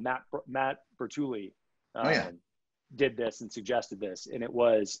actually Matt Bertulli did this and suggested this, and it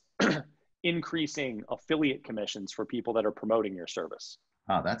was increasing affiliate commissions for people that are promoting your service.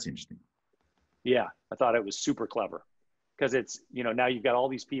 Oh, that's interesting. Yeah, I thought it was super clever, because it's, you know, now you've got all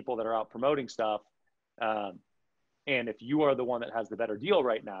these people that are out promoting stuff. And if you are the one that has the better deal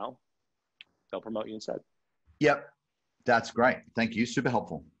right now, they'll promote you instead. Yep. That's great. Thank you. Super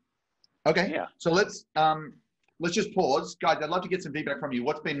helpful. Okay. Yeah. So let's just pause. Guys, I'd love to get some feedback from you.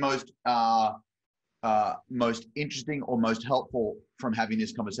 What's been most interesting or most helpful from having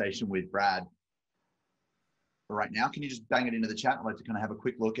this conversation with Brad right now? Can you just bang it into the chat? I'd like to kind of have a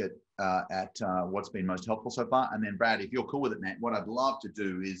quick look at what's been most helpful so far. And then Brad, if you're cool with it, Matt, what I'd love to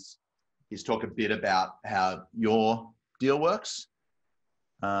do is talk a bit about how your deal works.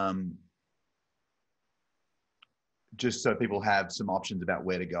 Just so people have some options about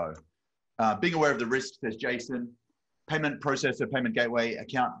where to go. Being aware of the risks, says Jason. payment processor, payment gateway,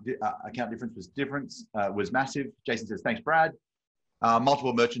 account difference was massive. Jason says, thanks, Brad.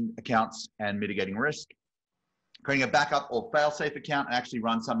 Multiple merchant accounts and mitigating risk. Creating a backup or fail-safe account and actually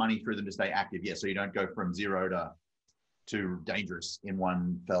run some money through them to stay active. Yeah, so you don't go from zero to dangerous in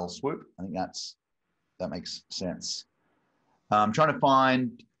one fell swoop. I think that makes sense. I'm trying to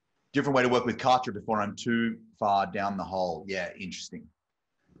find different way to work with Kartra before I'm too far down the hole. Yeah, interesting.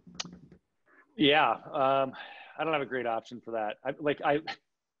 Yeah, I don't have a great option for that.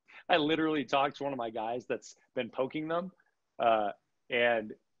 I literally talked to one of my guys that's been poking them,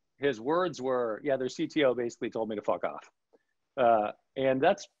 and his words were, yeah, their CTO basically told me to fuck off. And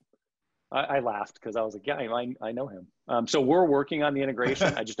I laughed because I was like, yeah, I know him. So we're working on the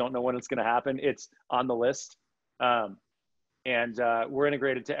integration. I just don't know when it's going to happen. It's on the list. And we're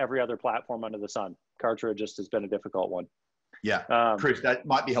integrated to every other platform under the sun. Kartra just has been a difficult one. Yeah. Chris, that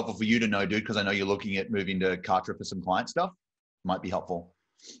might be helpful for you to know, dude, because I know you're looking at moving to Kartra for some client stuff. Might be helpful.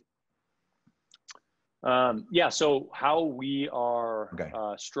 Yeah, so how we are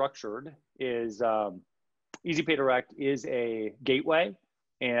structured is EasyPay Direct is a gateway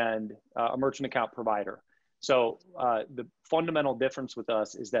and a merchant account provider. So the fundamental difference with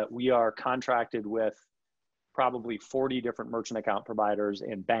us is that we are contracted with probably 40 different merchant account providers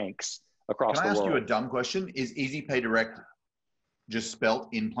and banks across the world. Can I ask you a dumb question? Is EasyPay Direct just spelt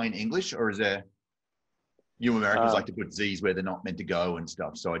in plain English, or is there, you Americans like to put Z's where they're not meant to go and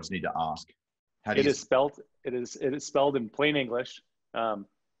stuff? So I just need to ask. How do it is spelled in plain English.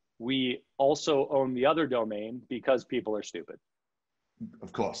 We also own the other domain because people are stupid.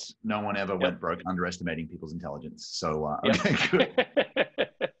 Of course, no one ever went broke underestimating people's intelligence. So okay, good.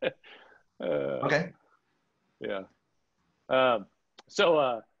 Okay. Yeah.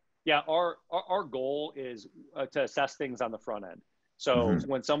 Yeah, our goal is to assess things on the front end. So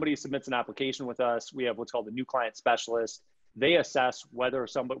when somebody submits an application with us, we have what's called a new client specialist. They assess whether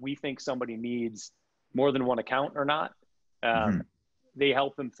we think somebody needs more than one account or not. They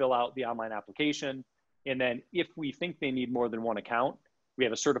help them fill out the online application. And then if we think they need more than one account, we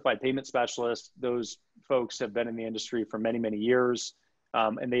have a certified payment specialist. Those folks have been in the industry for many, many years,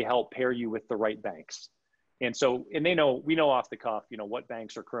 and they help pair you with the right banks. And so, and we know off the cuff, what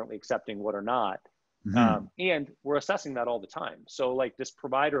banks are currently accepting, what are not. And we're assessing that all the time. So like this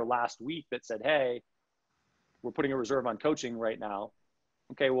provider last week that said, hey, we're putting a reserve on coaching right now.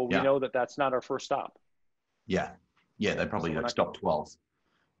 Okay, well, we know that that's not our first stop. Yeah. Yeah, they probably stop 12.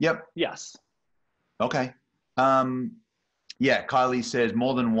 Yep. Yes. Okay. Yeah, Kylie says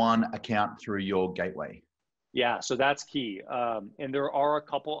more than one account through your gateway. Yeah, so that's key. And there are a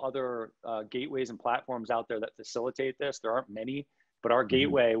couple other gateways and platforms out there that facilitate this. There aren't many, but our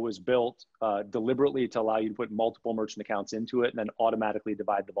gateway was built deliberately to allow you to put multiple merchant accounts into it and then automatically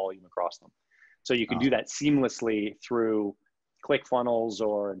divide the volume across them. So you can do that seamlessly through ClickFunnels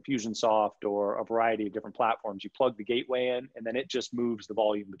or Infusionsoft or a variety of different platforms. You plug the gateway in and then it just moves the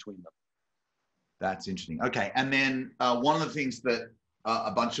volume between them. That's interesting. Okay. And then one of the things that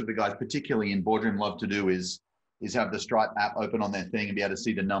a bunch of the guys, particularly in Boardroom, love to do is have the Stripe app open on their thing and be able to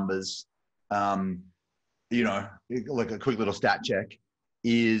see the numbers. Like a quick little stat check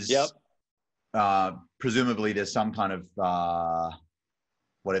is presumably there's some kind of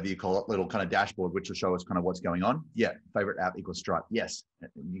whatever you call it, little kind of dashboard, which will show us kind of what's going on. Yeah. Favorite app equals Stripe. Yes.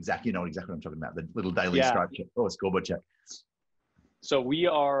 Exactly. You know exactly what I'm talking about. The little daily Stripe check or scoreboard check. So we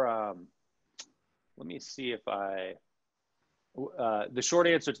are, let me see if the short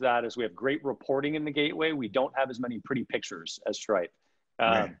answer to that is we have great reporting in the gateway. We don't have as many pretty pictures as Stripe.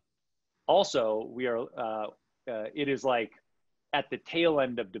 Also, we are, it is like at the tail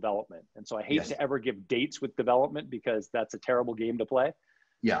end of development. And so I hate to ever give dates with development because that's a terrible game to play.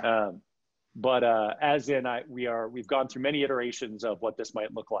 Yeah. But as in we've gone through many iterations of what this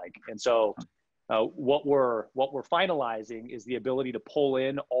might look like. And so what we're finalizing is the ability to pull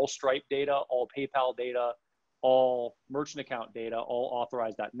in all Stripe data, all PayPal data, all merchant account data, all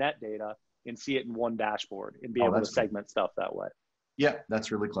authorized.net data, and see it in one dashboard and be able to segment stuff that way. Yeah,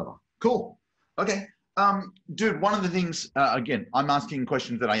 that's really clever. Cool. Okay. Dude, one of the things, again, I'm asking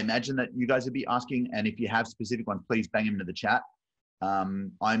questions that I imagine that you guys would be asking. And if you have specific ones, please bang them into the chat.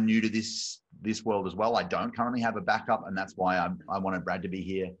 I'm new to this world as well. I don't currently have a backup, and that's why I wanted Brad to be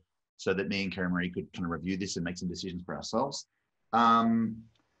here so that me and Karen Marie could kind of review this and make some decisions for ourselves. One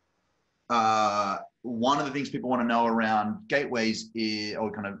of the things people want to know around gateways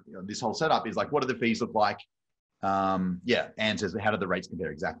or kind of this whole setup is like, what do the fees look like? Anne says, how do the rates compare?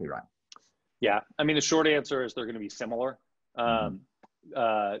 Exactly right. Yeah, I mean, the short answer is they're going to be similar.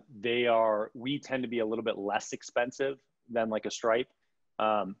 We tend to be a little bit less expensive than like a Stripe.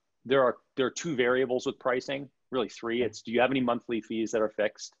 There are two variables with pricing. really three. It's, do you have any monthly fees that are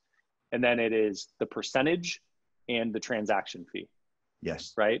fixed? And then it is the percentage and the transaction fee,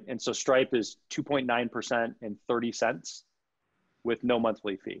 Yes. right? And so Stripe is 2.9% and 30 cents with no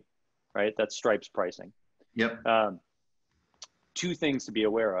monthly fee, right? That's Stripe's pricing. Yep. Two things to be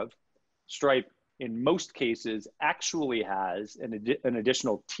aware of. Stripe, in most cases, actually has an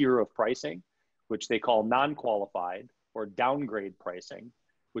additional tier of pricing, which they call non-qualified or downgrade pricing,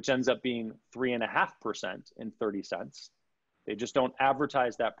 which ends up being 3.5% and 30 cents. They just don't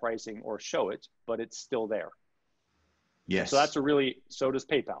advertise that pricing or show it, but it's still there. Yes. So that's so does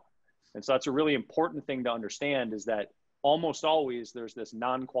PayPal. And so that's a really important thing to understand, is that almost always there's this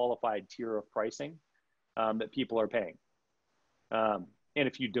non-qualified tier of pricing that people are paying. And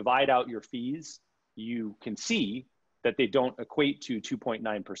if you divide out your fees, you can see that they don't equate to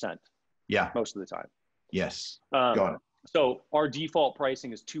 2.9%. Yeah. Most of the time. Yes. Got it. So our default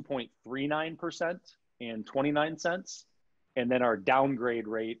pricing is 2.39% and 29 cents. And then our downgrade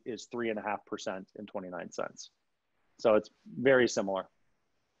rate is 3.5% and 29 cents. So it's very similar.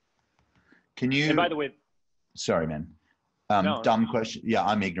 Can you, and by the way, sorry, man. No. Dumb question. Yeah,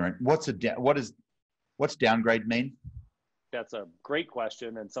 I'm ignorant. What's downgrade mean? That's a great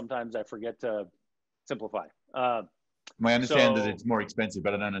question. And sometimes I forget to simplify. I understand that so- it's more expensive,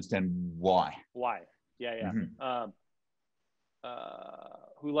 but I don't understand why. Why? Yeah. Mhm.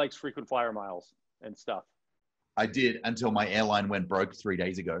 Who likes frequent flyer miles and stuff? I did until my airline went broke 3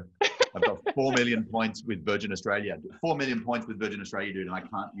 days ago. I've got 4 million points with Virgin Australia. 4 million points with Virgin Australia, dude, and I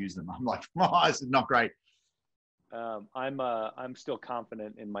can't use them. I'm like, oh, this is not great. I'm still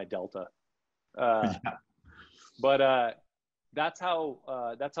confident in my Delta. Yeah. But that's how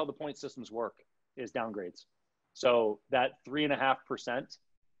the point systems work, is downgrades. So that 3.5%,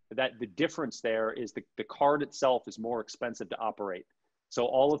 that the difference there is the card itself is more expensive to operate. So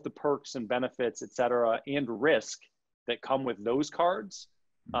all of the perks and benefits, et cetera, and risk that come with those cards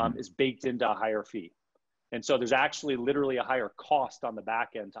is baked into a higher fee. And so there's actually literally a higher cost on the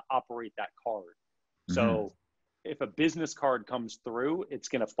back end to operate that card. So if a business card comes through, it's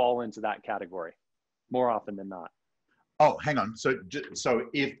going to fall into that category more often than not. Oh, hang on. So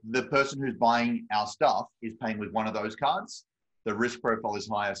if the person who's buying our stuff is paying with one of those cards, the risk profile is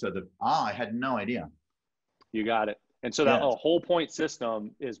higher. So I had no idea. You got it. And so that whole point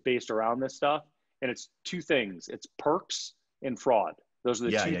system is based around this stuff. And it's two things. It's perks and fraud. Those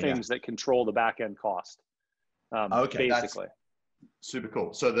are the two things that control the back end cost. Okay, basically. That's super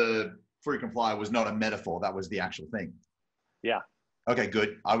cool. So the frequent flyer was not a metaphor. That was the actual thing. Yeah. Okay,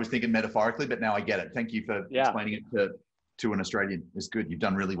 good. I was thinking metaphorically, but now I get it. Thank you for explaining it to an Australian. It's good. You've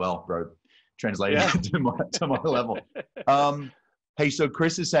done really well, bro. Translating it to my level. Hey, so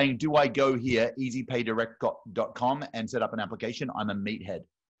Chris is saying, do I go here, easypaydirect.com, and set up an application? I'm a meathead.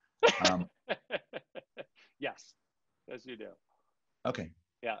 Yes, you do. Okay.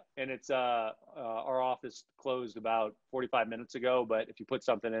 Yeah, and it's our office closed about 45 minutes ago, but if you put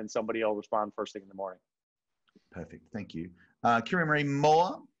something in, somebody will respond first thing in the morning. Perfect. Thank you. Kira Marie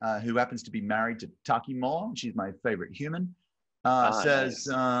Moore, who happens to be married to Taki Moore, she's my favorite human, says,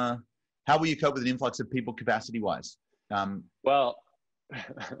 nice. How will you cope with an influx of people capacity-wise? Well,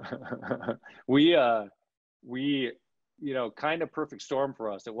 we kind of perfect storm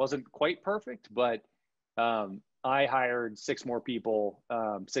for us. It wasn't quite perfect, but I hired 6 more people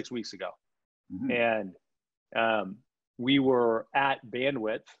 6 weeks ago. And we were at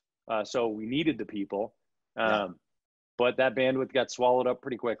bandwidth, so we needed the people, but that bandwidth got swallowed up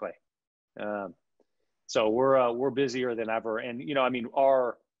pretty quickly. So we're busier than ever. And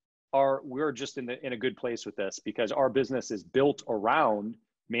we're just in a good place with this, because our business is built around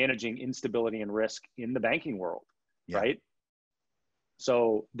managing instability and risk in the banking world, right?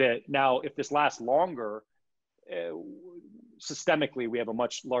 So that now, if this lasts longer, systemically, we have a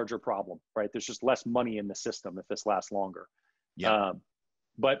much larger problem, right? There's just less money in the system if this lasts longer.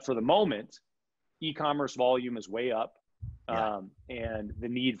 But for the moment, e-commerce volume is way up, and the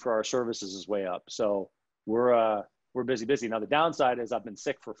need for our services is way up. So we're busy. Now the downside is I've been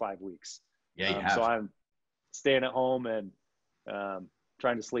sick for 5 weeks. Yeah, you have. So I'm staying at home and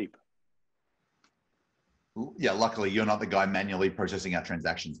trying to sleep. Yeah, luckily you're not the guy manually processing our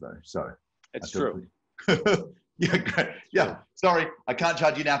transactions though. So it's true. Yeah, great. Yeah, sorry, I can't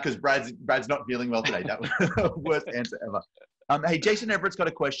charge you now because Brad's not feeling well today. That was the worst answer ever. Hey, Jason Everett's got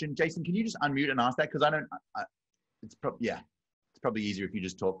a question. Jason, can you just unmute and ask that? Because it's probably easier if you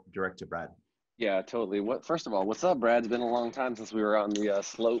just talk direct to Brad. Yeah, totally. First of all, what's up, Brad? It's been a long time since we were on the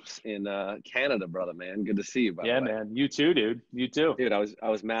slopes in Canada, brother, man. Good to see you, by the way. Man. You too, dude. You too. Dude, I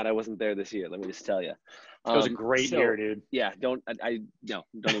was mad I wasn't there this year. Let me just tell you. It was a great so, year, dude. Yeah, don't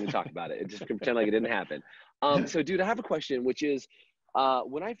even talk about it. Just pretend like it didn't happen. So dude, I have a question, which is,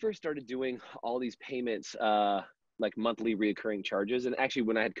 when I first started doing all these payments, like monthly reoccurring charges, and actually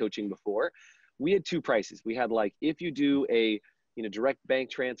when I had coaching before, we had two prices. We had like, if you do a, direct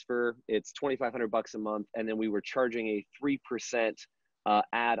bank transfer, it's $2,500 a month. And then we were charging a 3%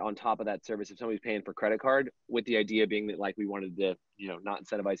 add on top of that service if somebody's paying for credit card, with the idea being that like we wanted to, not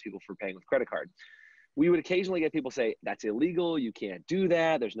incentivize people for paying with credit card. We would occasionally get people say, that's illegal, you can't do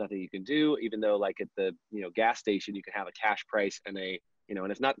that, there's nothing you can do, even though like at the gas station you can have a cash price and a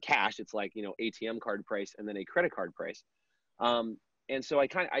and it's not cash, it's like ATM card price and then a credit card price. And so I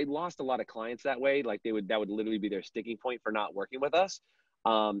lost a lot of clients that way. Like that would literally be their sticking point for not working with us.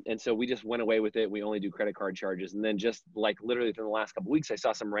 And so we just went away with it. We only do credit card charges. And then just like literally within the last couple of weeks, I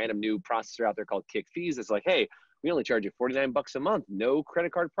saw some random new processor out there called Kick Fees. It's like, hey, we only charge you $49 a month, no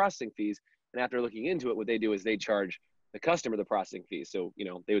credit card processing fees. And after looking into it, what they do is they charge the customer the processing fees. So,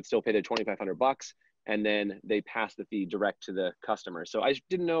 they would still pay the $2,500 and then they pass the fee direct to the customer. So I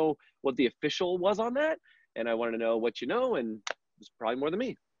didn't know what the official was on that. And I wanted to know what and it's probably more than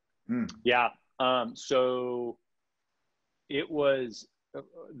me. Yeah. So it was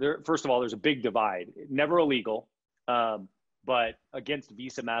there. First of all, there's a big divide. Never illegal, but against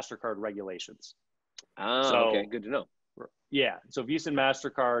Visa, MasterCard regulations. Okay. Good to know. Yeah. So Visa and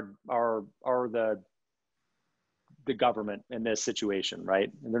MasterCard are the government in this situation,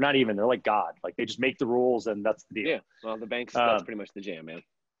 right? And they're like God. Like they just make the rules and that's the deal. Yeah. Well, the banks, that's pretty much the jam, man.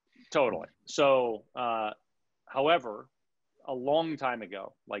 Totally. So, however, a long time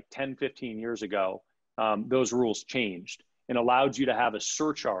ago, like 10, 15 years ago, those rules changed and allowed you to have a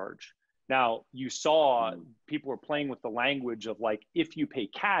surcharge. Now, you saw people were playing with the language of like, if you pay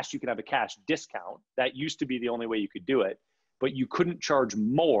cash, you can have a cash discount. That used to be the only way you could do it, but you couldn't charge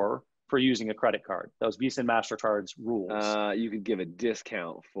more for using a credit card. That was Visa and MasterCard's rules. You could give a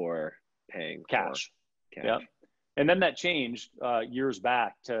discount for paying cash. Cash. Yeah. And then that changed years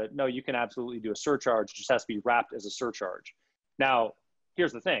back to, no, you can absolutely do a surcharge. It just has to be wrapped as a surcharge. Now,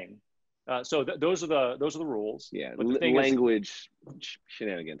 here's the thing. So those are the rules. Yeah, but the thing language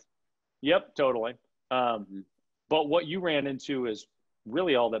shenanigans. Yep, totally. But what you ran into is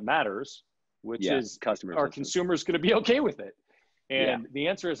really all that matters, which is customers. Are consumers going to be okay with it? And the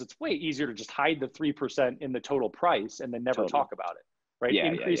answer is it's way easier to just hide the 3% in the total price and then never talk about it, right?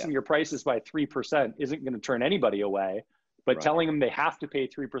 Increasing your prices by 3% isn't going to turn anybody away. But telling them they have to pay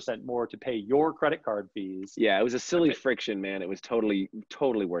 3% more to pay your credit card fees. Yeah, it was a silly friction, man. It was totally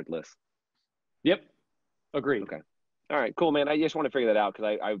worthless. Yep. Agreed. Okay. All right, cool, man. I just want to figure that out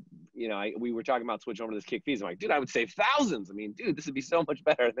because we were talking about switching over to this Kick Fees. I'm like, dude, I would save thousands. I mean, dude, this would be so much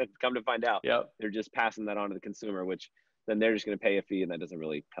better. Then come to find out, they're just passing that on to the consumer, which then they're just going to pay a fee, and that doesn't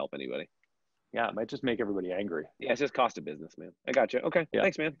really help anybody. Yeah, it might just make everybody angry. Yeah, it's just cost of business, man. I got you. Okay,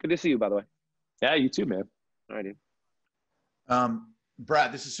 thanks, man. Good to see you, by the way. Yeah, you too, man. All right, dude.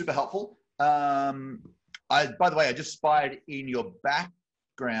 Brad, this is super helpful. By the way, I just spied in your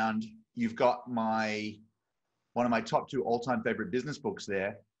background, you've got one of my top 2 all-time favorite business books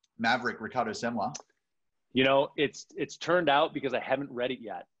there, Maverick, Ricardo Semler. It's turned out because I haven't read it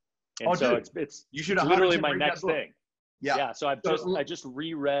yet. And so dude, it's you should literally my next thing. Yeah. So I just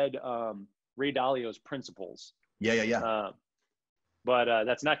reread Ray Dalio's Principles. Yeah. But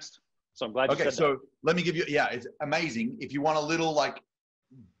that's next. So I'm glad you said that. So let me give you, it's amazing. If you want a little like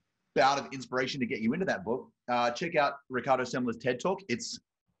bout of inspiration to get you into that book, check out Ricardo Semler's TED Talk. It's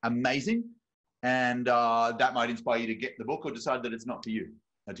amazing. And that might inspire you to get the book or decide that it's not for you.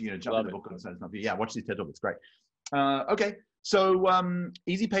 Jump in the book or decide it's not for you. Yeah, watch this TED Talk. It's great. Okay. So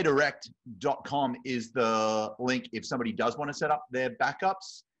easypaydirect.com is the link if somebody does want to set up their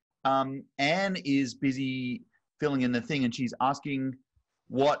backups. Anne is busy filling in the thing and she's asking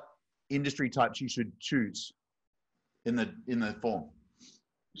what industry type she should choose in the form.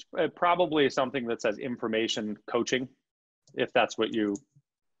 Probably something that says information coaching, if that's what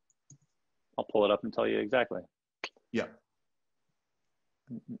I'll pull it up and tell you exactly. Yeah.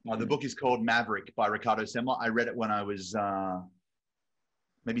 The book is called Maverick by Ricardo Semler. I read it when I was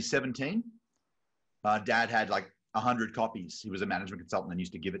maybe 17. Dad had like 100 copies. He was a management consultant and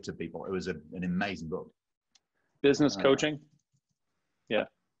used to give it to people. It was an amazing book. Business coaching? Yeah.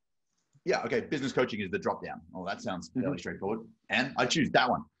 Yeah, okay. Business coaching is the drop down. Oh, that sounds fairly straightforward. And I choose that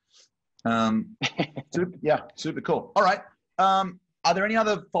one. Super cool. All right. Are there any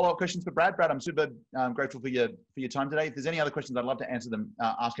other follow-up questions for Brad? Brad, I'm super grateful for your time today. If there's any other questions, I'd love to answer them,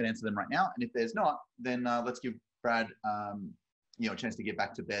 ask and answer them right now. And if there's not, then let's give Brad a chance to get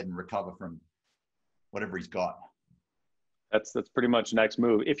back to bed and recover from whatever he's got. That's pretty much next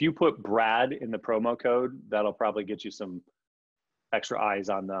move. If you put Brad in the promo code, that'll probably get you some extra eyes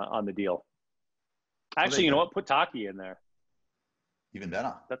on the deal. Actually, you know what? Put Taki in there. Even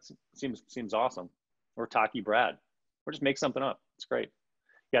better. That seems awesome. Or Taki Brad. Or just make something up. It's great.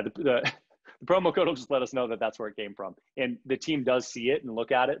 Yeah, the promo code will just let us know that that's where it came from. And the team does see it and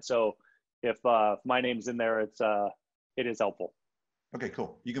look at it. So if my name's in there, it is helpful. Okay,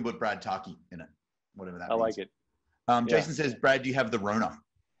 cool. You can put Brad Taki in it, whatever that I means. like it. Jason says, Brad, do you have the Rona?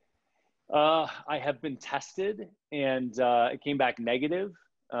 I have been tested and it came back negative.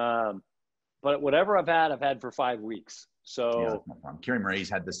 But whatever I've had for 5 weeks. So yeah, it's not fun. Kiri Marie's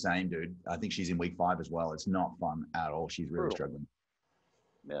had the same, dude. I think she's in week 5 as well. It's not fun at all. She's really struggling.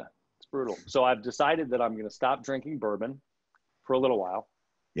 Yeah, it's brutal. So I've decided that I'm going to stop drinking bourbon for a little while.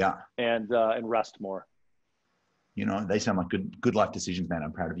 Yeah. And rest more. You know, they sound like good life decisions, man.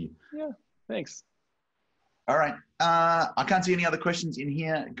 I'm proud of you. Yeah, thanks. All right. I can't see any other questions in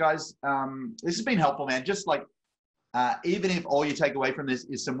here. Guys, this has been helpful, man. Just like, even if all you take away from this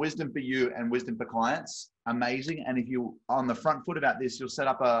is some wisdom for you and wisdom for clients, amazing. And if you on the front foot about this, you'll set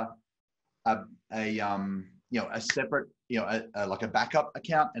up a separate, like a backup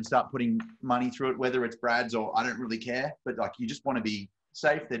account and start putting money through it, whether it's Brad's or I don't really care, but like you just want to be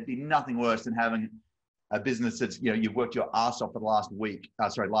safe. There'd be nothing worse than having a business that's, you've worked your ass off for the last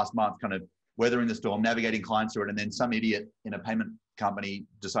month, kind of weathering the storm, navigating clients through it, and then some idiot in a payment company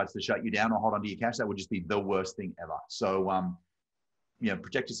decides to shut you down or hold on to your cash. That would just be the worst thing ever. So,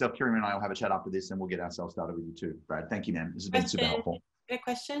 protect yourself. Kieran and I will have a chat after this and we'll get ourselves started with you too, Brad. Thank you, man. This has been super helpful. Good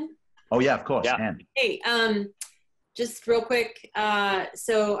question. Oh yeah, of course. Yeah. And Hey, just real quick.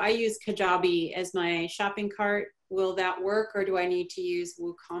 So I use Kajabi as my shopping cart. Will that work or do I need to use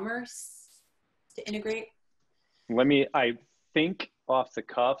WooCommerce to integrate? I think off the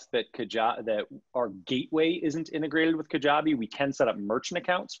cuff that our gateway isn't integrated with Kajabi. We can set up merchant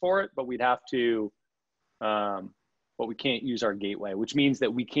accounts for it, but we'd have to, but we can't use our gateway, which means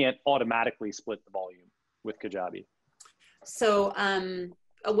that we can't automatically split the volume with Kajabi. So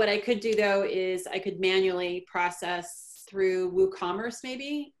what I could do though is I could manually process through WooCommerce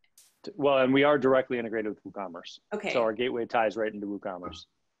maybe. Well, and we are directly integrated with WooCommerce. Okay. So our gateway ties right into WooCommerce.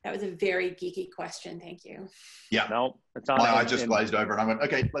 That was a very geeky question. Thank you. yeah, No, it's not. I just glazed over and I went,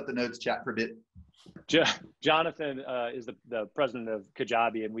 okay, let the nerds chat for a bit. Jonathan is the president of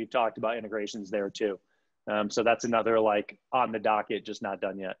Kajabi, and we've talked about integrations there too. So that's another like on the docket, just not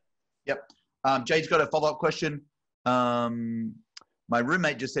done yet. Yep. Jade's got a follow-up question. My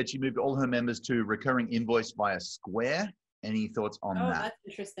roommate just said she moved all her members to recurring invoice via Square. Any thoughts on that? That's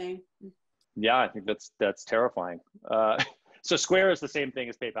interesting. Yeah, I think that's terrifying. So Square is the same thing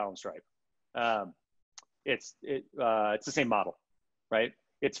as PayPal and Stripe. It's the same model, right?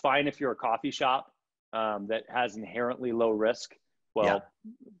 It's fine if you're a coffee shop that has inherently low risk. Well,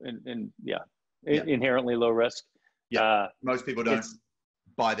 inherently low risk. Yeah, most people don't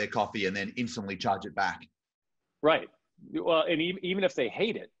buy their coffee and then instantly charge it back. Right. Well, and even if they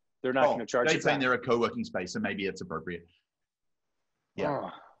hate it, they're not going to charge it back. They're saying they're a co-working space, so maybe it's appropriate. Yeah.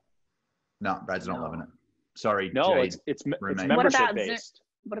 No, Brad's not loving it. Sorry. No, Jade, it's roommate. membership based.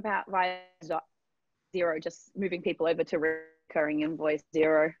 What about via Xero, just moving people over to recurring invoice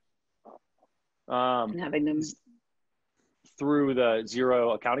Xero and having them through the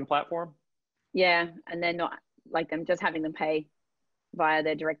Xero accounting platform? Yeah, and then not like them just having them pay via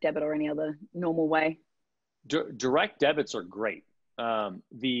their direct debit or any other normal way. Direct debits are great.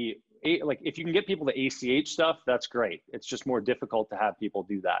 If you can get people to ACH stuff, that's great. It's just more difficult to have people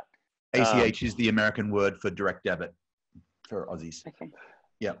do that. ACH is the American word for direct debit for Aussies. Okay.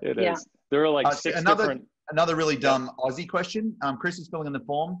 Yeah. It is. There are like another really dumb Aussie question. Chris is filling in the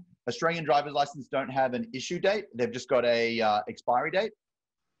form. Australian driver's license don't have an issue date. They've just got a expiry date.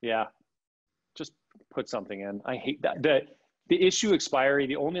 Yeah. Just put something in. I hate that. The issue expiry,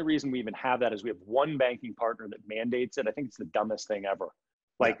 the only reason we even have that is we have one banking partner that mandates it. I think it's the dumbest thing ever.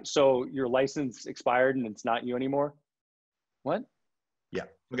 So your license expired and it's not you anymore? What? Yeah.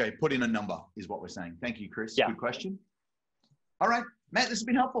 Okay. Put in a number is what we're saying. Thank you, Chris. Yeah. Good question. All right, Matt, this has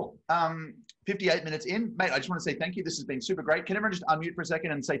been helpful. 58 minutes in. Mate, I just want to say thank you. This has been super great. Can everyone just unmute for a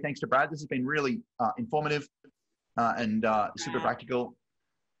second and say thanks to Brad? This has been really informative and super practical.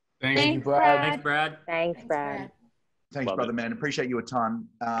 Thanks, Brad. Thanks, Brad. Thanks, Brad. Thanks, brother, man. Appreciate you a ton.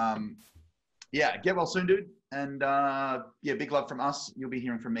 Get well soon, dude. And big love from us. You'll be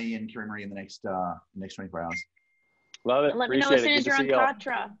hearing from me and Kieran Marie in the next 24 hours. Love it. And let me know as soon as you're on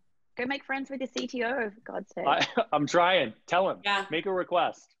Kartra. Go make friends with your CTO, for God's sake. I'm trying. Tell him. Yeah. Make a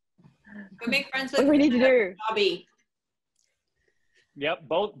request. Go make friends with what do we need to do? Bobby. Yep,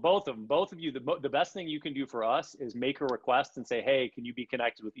 both of them. Both of you. The best thing you can do for us is make a request and say, hey, can you be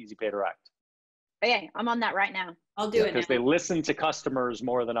connected with Easy Pay Direct? Okay, I'm on that right now. I'll do it now. Because they listen to customers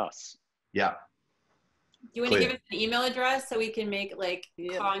more than us. Yeah. Do you want to give us an email address so we can make like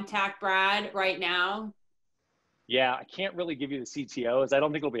contact Brad right now? Yeah, I can't really give you the CTOs. I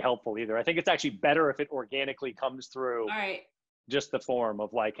don't think it'll be helpful either. I think it's actually better if it organically comes through. All right. Just the form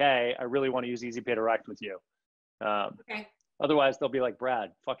of like, hey, I really want to use Easy Pay Direct with you. Okay. Otherwise, they'll be like,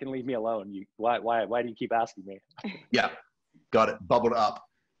 Brad, fucking leave me alone. Why do you keep asking me? Yeah, got it. Bubbled up.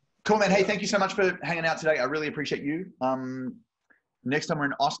 Cool, man. Hey, thank you so much for hanging out today. I really appreciate you. Next time we're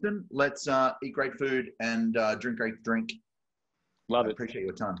in Austin, let's eat great food and drink great drink. Love it. Appreciate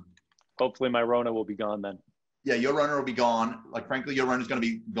your time. Hopefully my Rona will be gone then. Yeah, your Rona will be gone. Like, frankly, your Rona is going to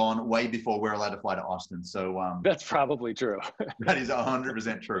be gone way before we're allowed to fly to Austin. So that's probably true. That is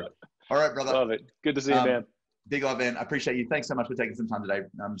 100% true. All right, brother. Love it. Good to see you, man. Big love, man. I appreciate you. Thanks so much for taking some time today.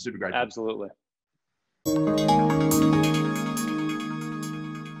 I'm super grateful. Absolutely.